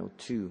 Samuel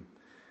 2,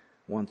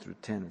 1 through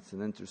 10. It's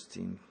an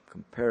interesting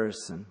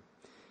comparison.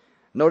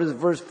 Notice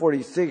verse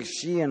 46,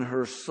 she in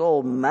her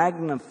soul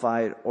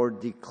magnified or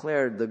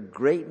declared the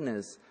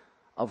greatness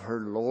of her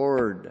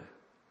Lord.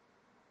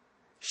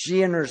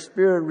 She in her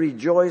spirit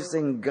rejoiced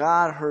in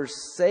God her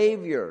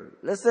Savior.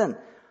 Listen,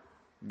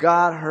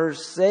 God her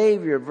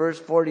Savior, verse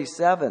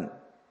 47.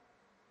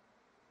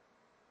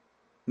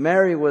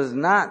 Mary was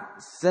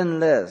not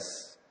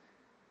sinless.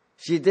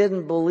 She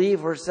didn't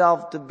believe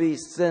herself to be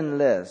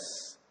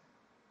sinless.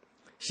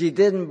 She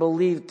didn't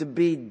believe to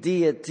be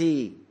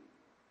deity.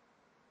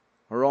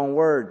 Her own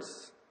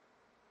words.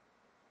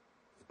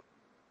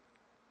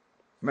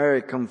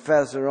 Mary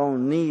confessed her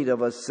own need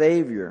of a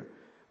Savior.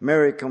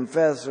 Mary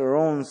confessed her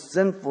own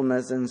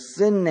sinfulness and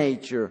sin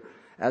nature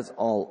as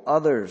all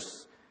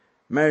others.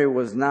 Mary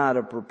was not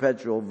a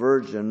perpetual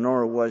virgin,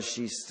 nor was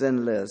she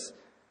sinless.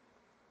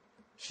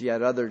 She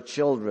had other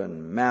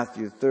children,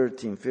 Matthew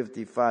 13,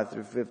 55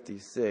 through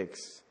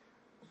 56,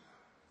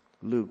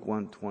 Luke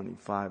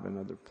 1:25, and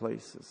other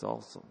places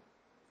also.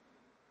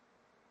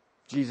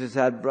 Jesus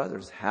had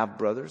brothers,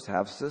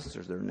 half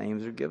sisters. Their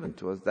names are given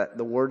to us. That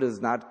the word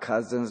is not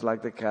cousins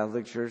like the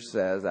Catholic Church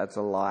says. That's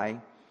a lie.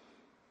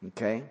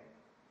 Okay?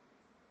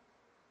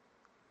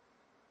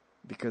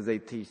 Because they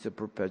teach the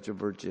perpetual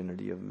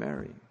virginity of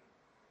Mary,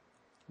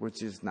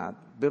 which is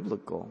not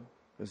biblical,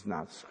 is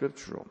not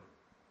scriptural.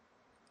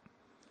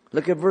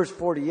 Look at verse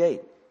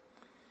 48.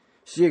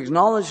 She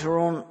acknowledged her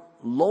own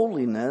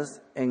lowliness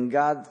and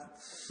God's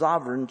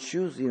sovereign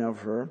choosing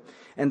of her,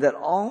 and that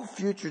all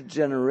future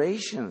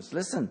generations,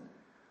 listen,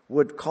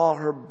 would call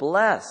her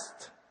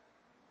blessed.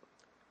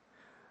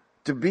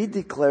 To be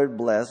declared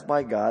blessed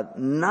by God,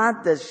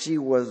 not that she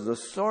was the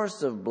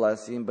source of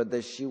blessing, but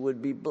that she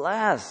would be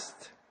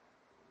blessed.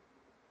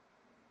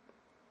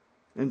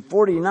 In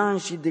 49,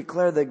 she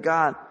declared that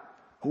God,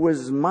 who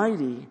is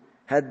mighty,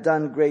 had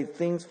done great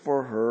things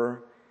for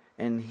her,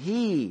 and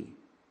He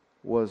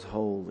was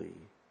holy.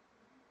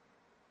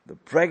 The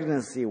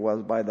pregnancy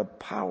was by the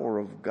power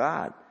of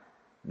God,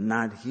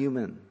 not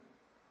human.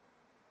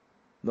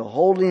 The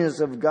holiness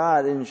of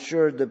God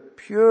ensured the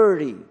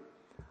purity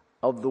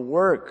of the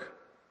work.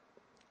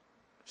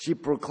 She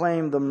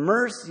proclaimed the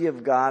mercy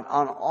of God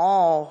on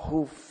all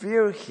who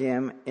fear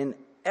Him in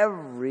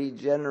every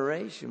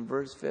generation.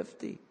 Verse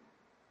 50.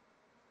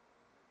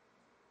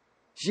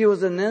 She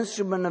was an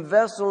instrument, a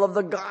vessel of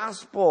the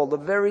gospel, the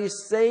very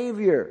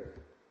Savior.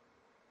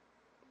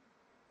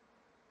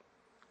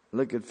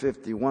 Look at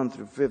 51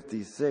 through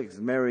 56.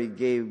 Mary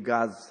gave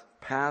God's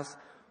past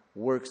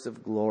works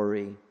of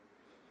glory.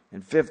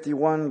 In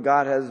 51,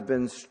 God has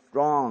been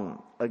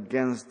strong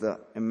against the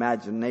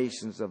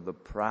imaginations of the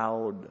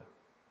proud.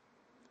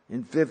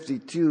 In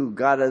 52,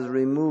 God has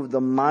removed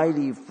the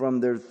mighty from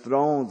their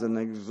thrones and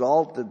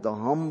exalted the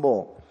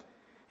humble.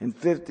 In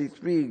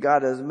 53,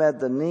 God has met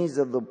the needs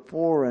of the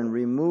poor and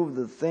removed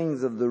the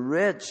things of the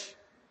rich.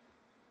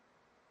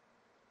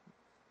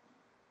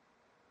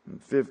 In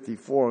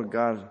 54,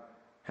 God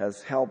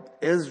has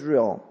helped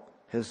Israel,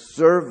 His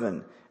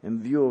servant,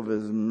 in view of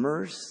His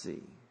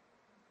mercy.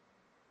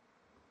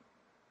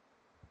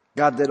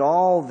 God did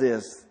all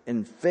this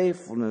in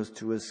faithfulness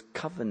to His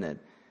covenant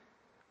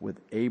with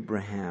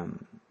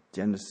Abraham.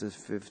 Genesis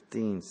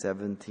 15,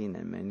 17,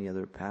 and many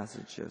other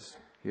passages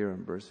here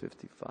in verse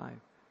 55.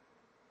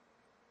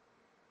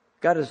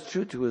 God is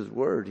true to His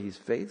word. He's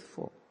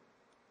faithful.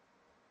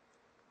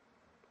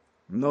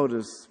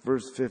 Notice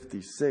verse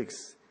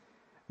 56.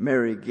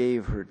 Mary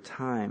gave her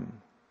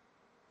time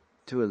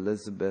to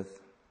Elizabeth.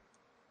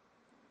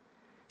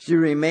 She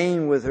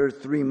remained with her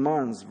 3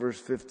 months. Verse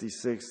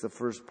 56, the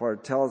first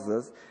part tells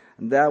us,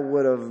 and that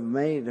would have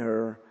made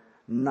her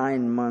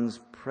 9 months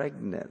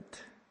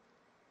pregnant.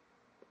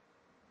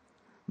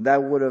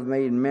 That would have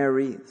made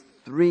Mary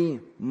 3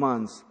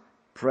 months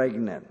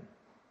pregnant.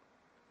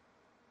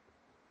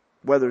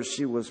 Whether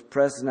she was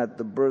present at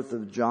the birth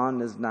of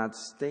John is not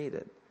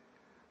stated.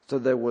 So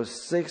there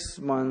was 6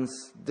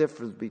 months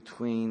difference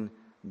between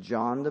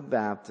John the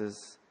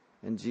Baptist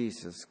and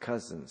Jesus'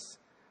 cousins.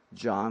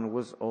 John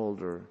was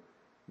older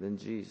than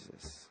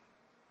Jesus.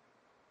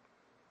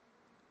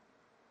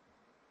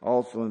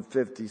 Also in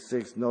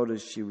 56,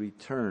 notice she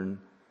returned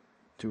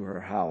to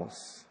her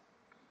house.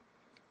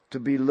 To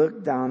be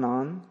looked down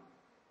on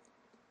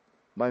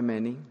by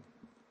many,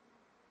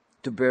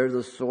 to bear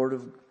the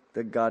sword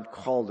that God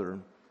called her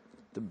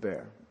to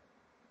bear.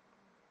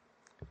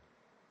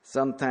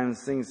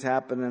 Sometimes things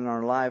happen in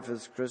our life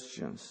as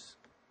Christians.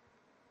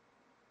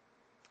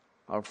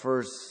 Our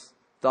first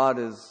thought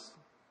is,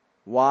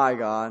 why,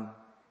 God?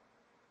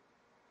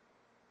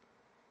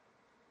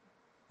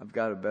 I've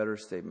got a better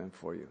statement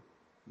for you.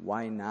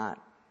 Why not?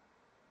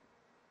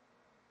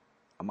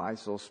 Am I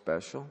so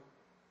special?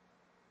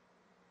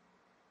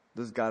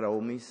 Does God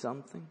owe me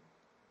something?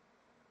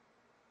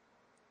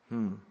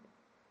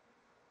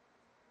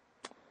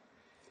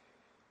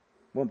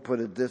 We'll put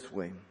it this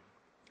way.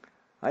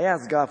 I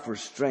asked God for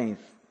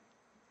strength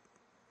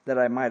that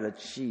I might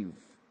achieve.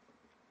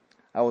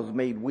 I was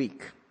made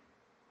weak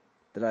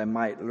that I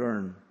might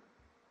learn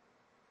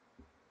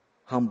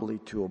humbly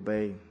to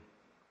obey.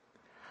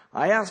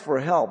 I asked for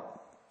help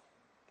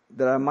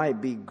that I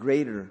might be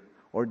greater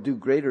or do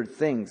greater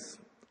things.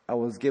 I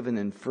was given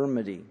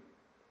infirmity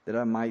that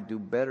I might do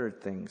better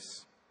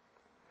things.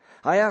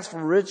 I asked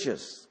for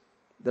riches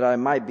that I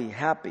might be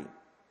happy.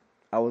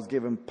 I was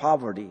given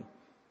poverty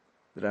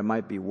that I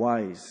might be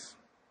wise.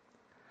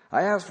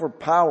 I asked for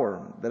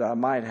power that I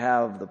might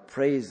have the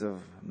praise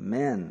of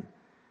men.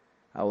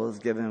 I was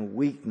given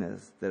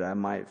weakness that I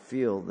might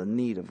feel the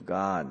need of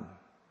God.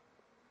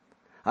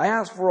 I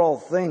asked for all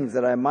things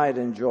that I might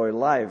enjoy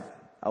life.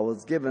 I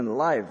was given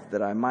life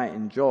that I might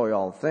enjoy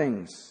all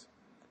things.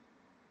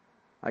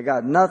 I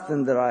got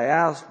nothing that I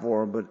asked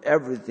for, but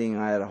everything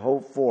I had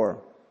hoped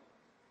for.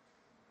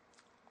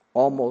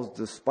 Almost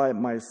despite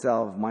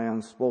myself, my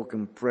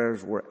unspoken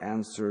prayers were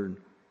answered.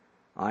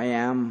 I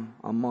am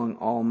among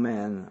all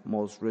men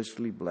most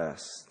richly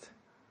blessed.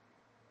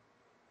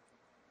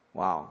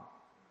 Wow.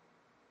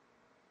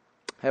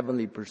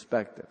 Heavenly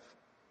perspective.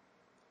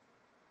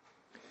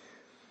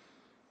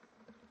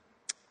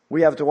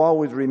 We have to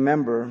always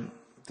remember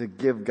to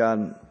give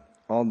God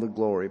all the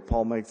glory.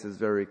 Paul makes this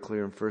very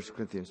clear in 1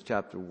 Corinthians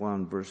chapter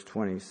 1, verse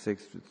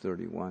 26 to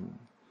 31.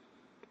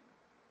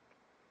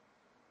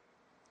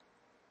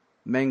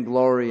 Men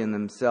glory in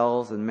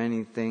themselves and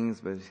many things,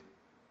 but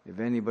if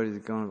anybody's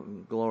going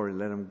to glory,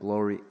 let him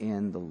glory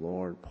in the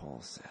Lord,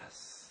 Paul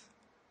says.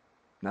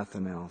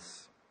 Nothing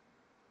else.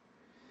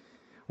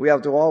 We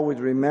have to always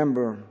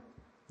remember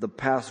the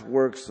past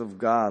works of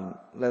God,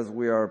 lest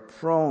we are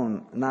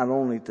prone not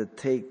only to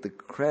take the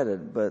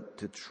credit, but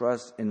to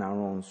trust in our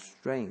own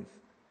strength.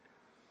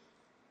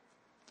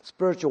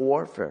 Spiritual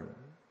warfare,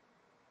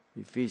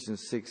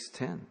 Ephesians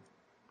 6:10.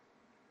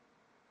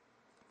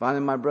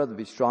 Finally, my brother,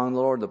 be strong in the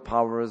Lord, the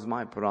power of His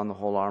might, put on the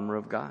whole armor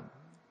of God.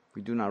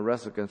 We do not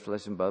wrestle against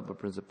flesh and blood, but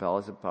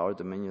principalities and power,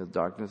 dominion of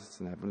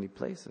darkness in heavenly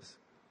places.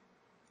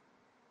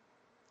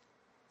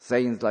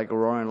 Satan's like a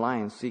roaring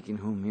lion, seeking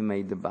whom he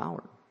may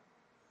devour.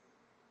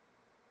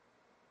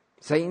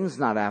 Satan's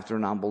not after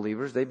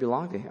non-believers. They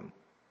belong to him.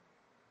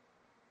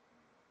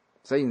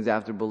 Satan's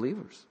after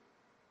believers.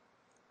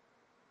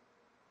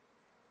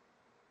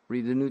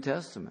 Read the New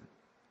Testament.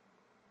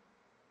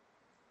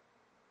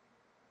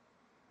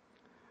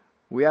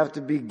 We have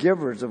to be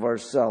givers of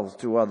ourselves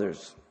to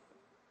others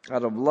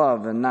out of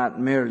love and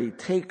not merely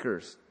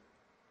takers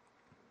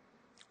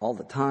all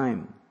the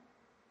time.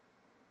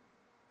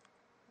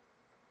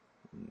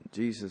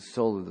 Jesus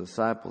told the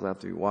disciples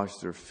after he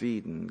washed their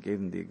feet and gave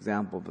them the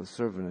example of a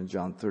servant in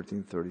John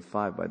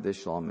 13:35, by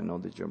this shall all men know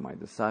that you're my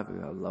disciples,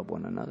 you love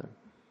one another.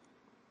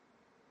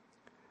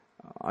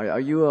 Are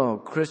you a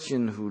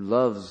Christian who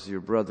loves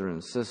your brother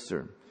and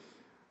sister,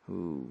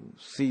 who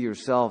see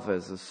yourself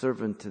as a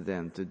servant to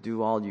them, to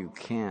do all you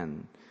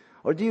can?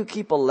 Or do you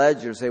keep a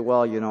ledger, say,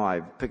 well, I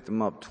picked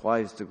him up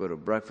twice to go to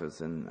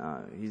breakfast and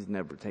he's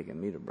never taken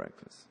me to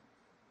breakfast?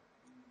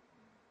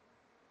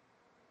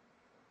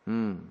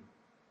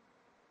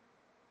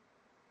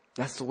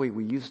 That's the way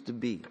we used to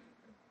be.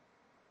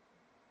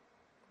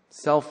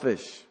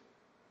 Selfish.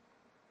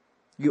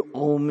 You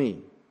owe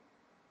me.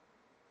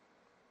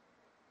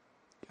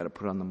 Got to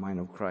put on the mind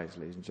of Christ,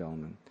 ladies and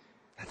gentlemen.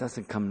 That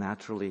doesn't come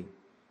naturally.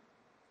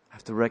 I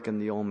have to reckon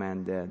the old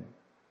man dead.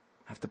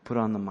 I have to put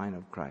on the mind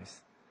of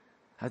Christ.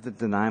 I have to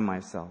deny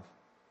myself.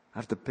 I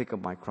have to pick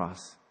up my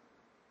cross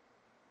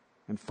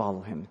and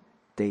follow Him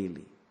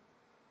daily.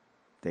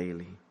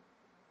 Daily.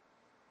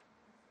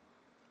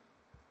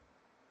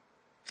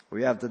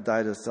 We have to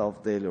die to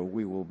self daily, or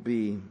we will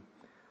be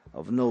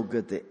of no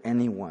good to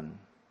anyone.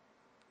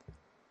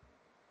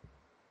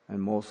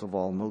 And most of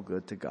all, no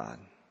good to God.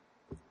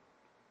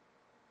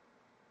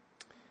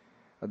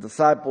 A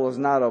disciple is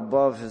not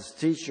above his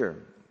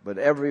teacher, but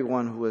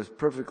everyone who is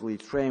perfectly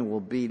trained will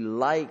be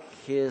like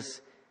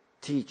his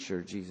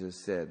teacher, Jesus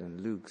said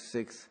in Luke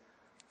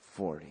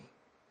 6:40.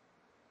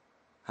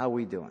 How are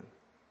we doing?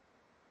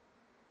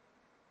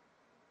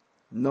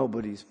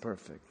 Nobody's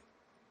perfect.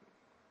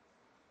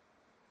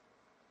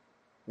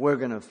 We're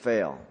going to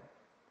fail.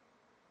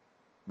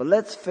 But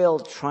let's fail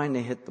trying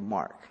to hit the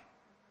mark.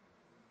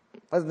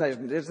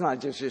 It's not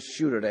just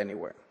shoot it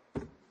anywhere.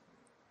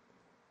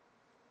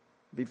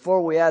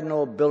 Before we had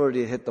no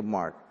ability to hit the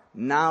mark.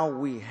 Now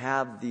we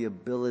have the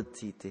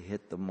ability to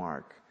hit the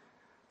mark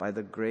by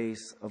the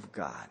grace of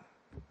God.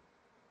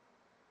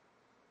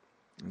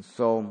 And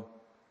so,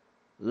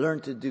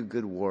 learn to do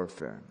good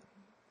warfare.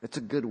 It's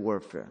a good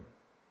warfare.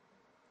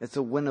 It's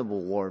a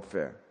winnable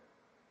warfare.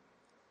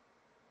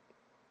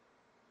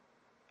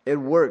 It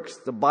works.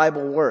 The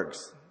Bible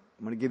works.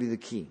 I'm going to give you the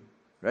key.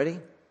 Ready?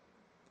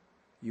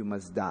 You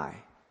must die.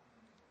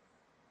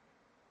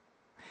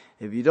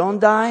 If you don't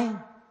die,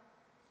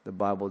 the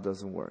Bible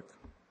doesn't work.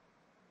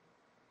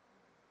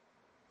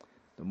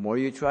 The more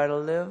you try to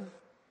live,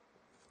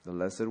 the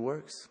less it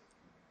works.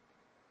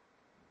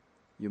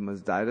 You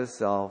must die to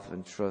self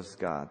and trust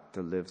God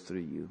to live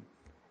through you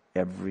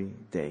every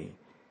day.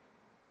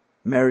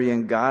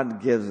 Marrying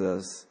God gives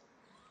us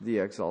the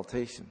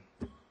exaltation.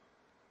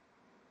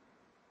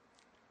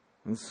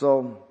 And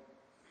so,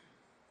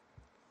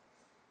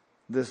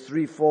 this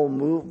threefold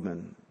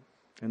movement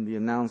in the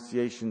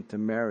Annunciation to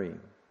Mary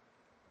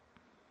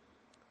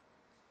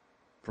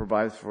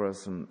provides for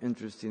us some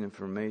interesting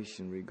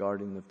information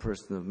regarding the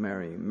person of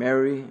Mary.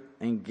 Mary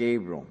and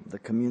Gabriel, the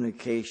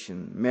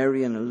communication.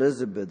 Mary and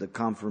Elizabeth, the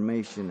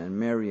confirmation. And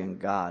Mary and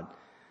God,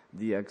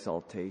 the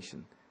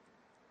exaltation.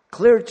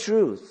 Clear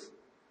truth.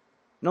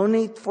 No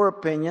need for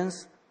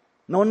opinions.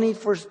 No need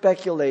for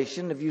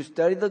speculation. If you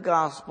study the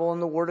gospel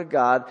and the Word of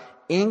God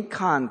in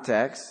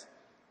context,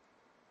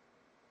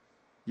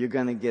 you're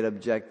going to get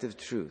objective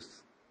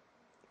truth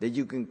that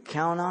you can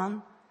count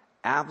on,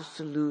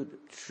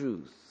 absolute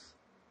truth.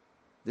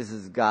 This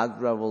is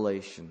God's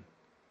revelation,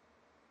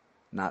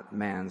 not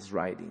man's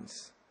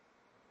writings.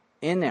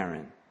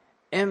 Inerrant,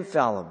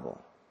 infallible.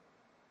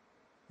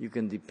 You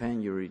can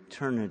depend your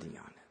eternity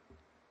on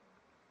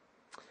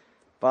it.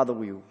 Father,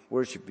 we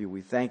worship you.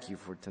 We thank you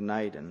for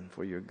tonight and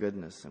for your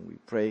goodness. And we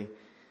pray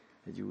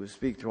that you would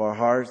speak to our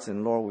hearts.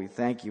 And Lord, we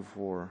thank you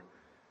for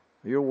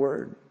your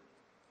word,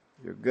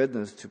 your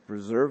goodness to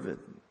preserve it,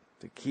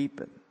 to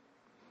keep it.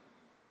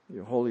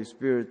 Your Holy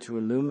Spirit to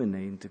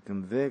illuminate and to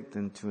convict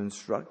and to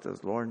instruct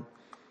us, Lord.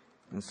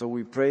 And so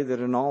we pray that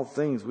in all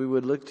things we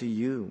would look to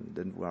you,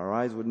 that our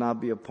eyes would not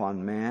be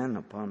upon man,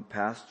 upon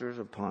pastors,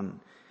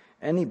 upon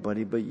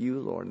anybody but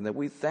you, Lord. And that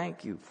we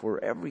thank you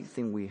for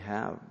everything we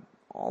have,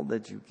 all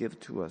that you give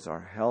to us,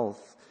 our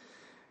health,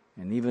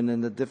 and even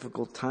in the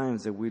difficult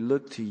times that we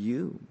look to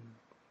you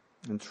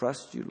and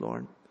trust you,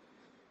 Lord.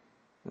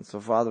 And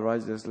so, Father, I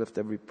just lift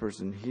every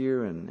person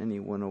here and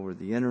anyone over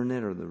the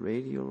internet or the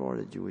radio, Lord,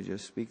 that you would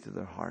just speak to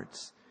their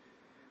hearts.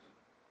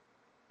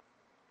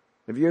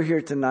 If you're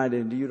here tonight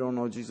and you don't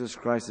know Jesus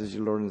Christ as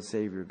your Lord and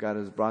Savior, God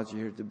has brought you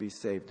here to be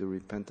saved, to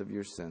repent of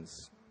your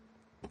sins.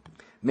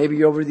 Maybe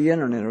you're over the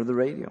internet or the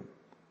radio.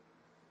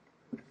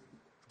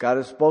 God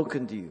has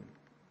spoken to you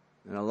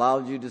and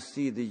allowed you to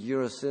see that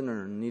you're a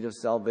sinner in need of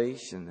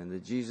salvation and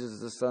that Jesus is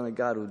the Son of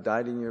God who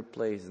died in your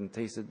place and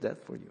tasted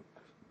death for you.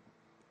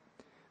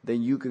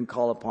 Then you can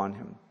call upon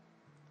Him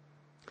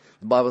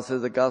The Bible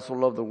says that God so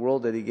loved the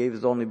world that He gave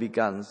His only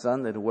begotten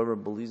Son, that whoever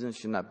believes in Him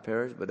should not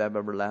perish, but have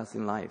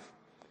everlasting life.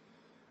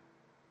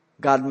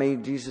 God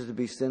made Jesus to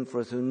be sin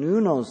for us who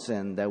knew no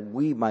sin, that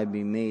we might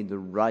be made the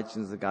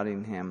righteousness of God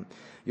in Him.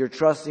 You're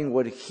trusting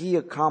what He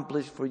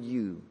accomplished for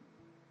you.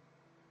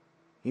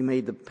 He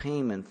made the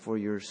payment for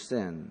your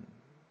sin.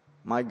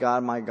 My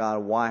God,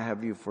 why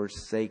have you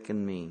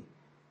forsaken me?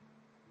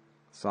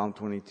 Psalm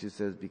 22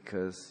 says,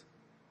 because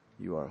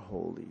you are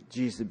holy.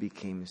 Jesus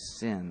became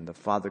sin. The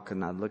Father could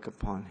not look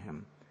upon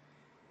Him.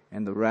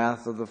 And the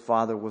wrath of the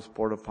Father was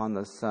poured upon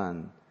the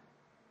Son.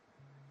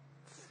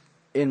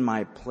 In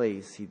my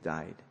place He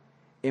died.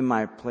 In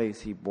my place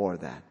He bore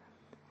that.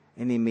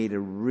 And He made a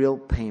real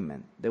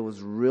payment. There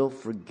was real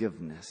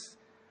forgiveness.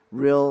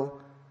 Real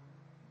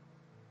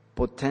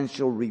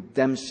potential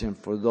redemption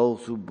for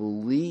those who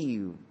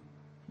believe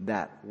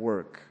that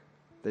work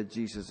that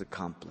Jesus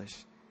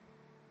accomplished.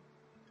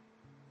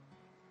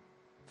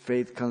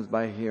 Faith comes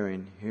by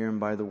hearing, hearing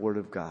by the Word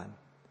of God.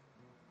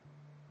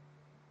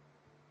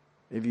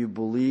 If you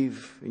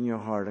believe in your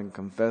heart and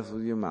confess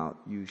with your mouth,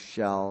 you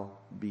shall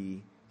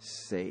be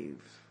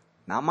saved.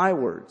 Not my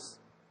words,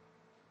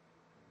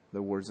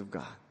 the words of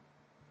God.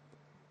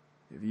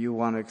 If you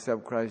want to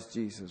accept Christ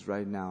Jesus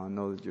right now and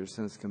know that your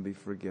sins can be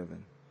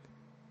forgiven,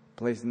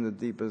 placed in the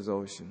deepest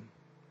ocean,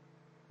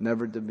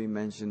 never to be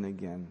mentioned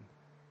again,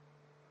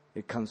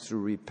 it comes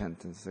through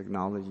repentance,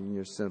 acknowledging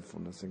your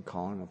sinfulness and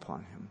calling upon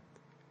Him.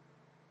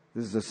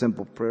 This is a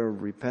simple prayer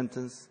of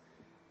repentance.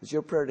 It's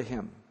your prayer to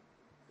Him,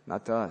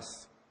 not to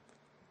us.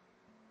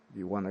 If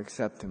you want to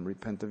accept Him,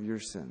 repent of your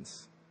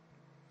sins.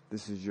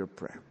 This is your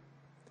prayer.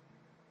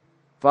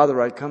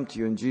 Father, I come to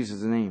you in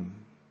Jesus' name.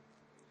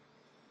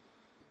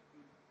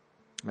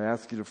 I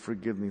ask you to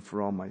forgive me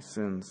for all my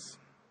sins.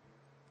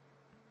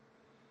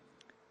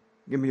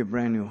 Give me a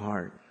brand new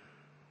heart.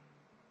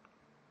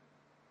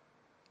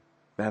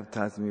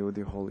 Baptize me with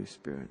your Holy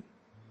Spirit.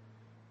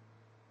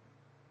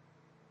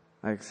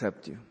 I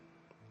accept you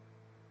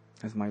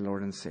as my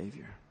Lord and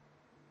Savior.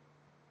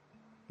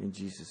 In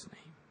Jesus'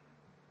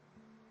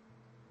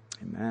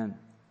 name. Amen.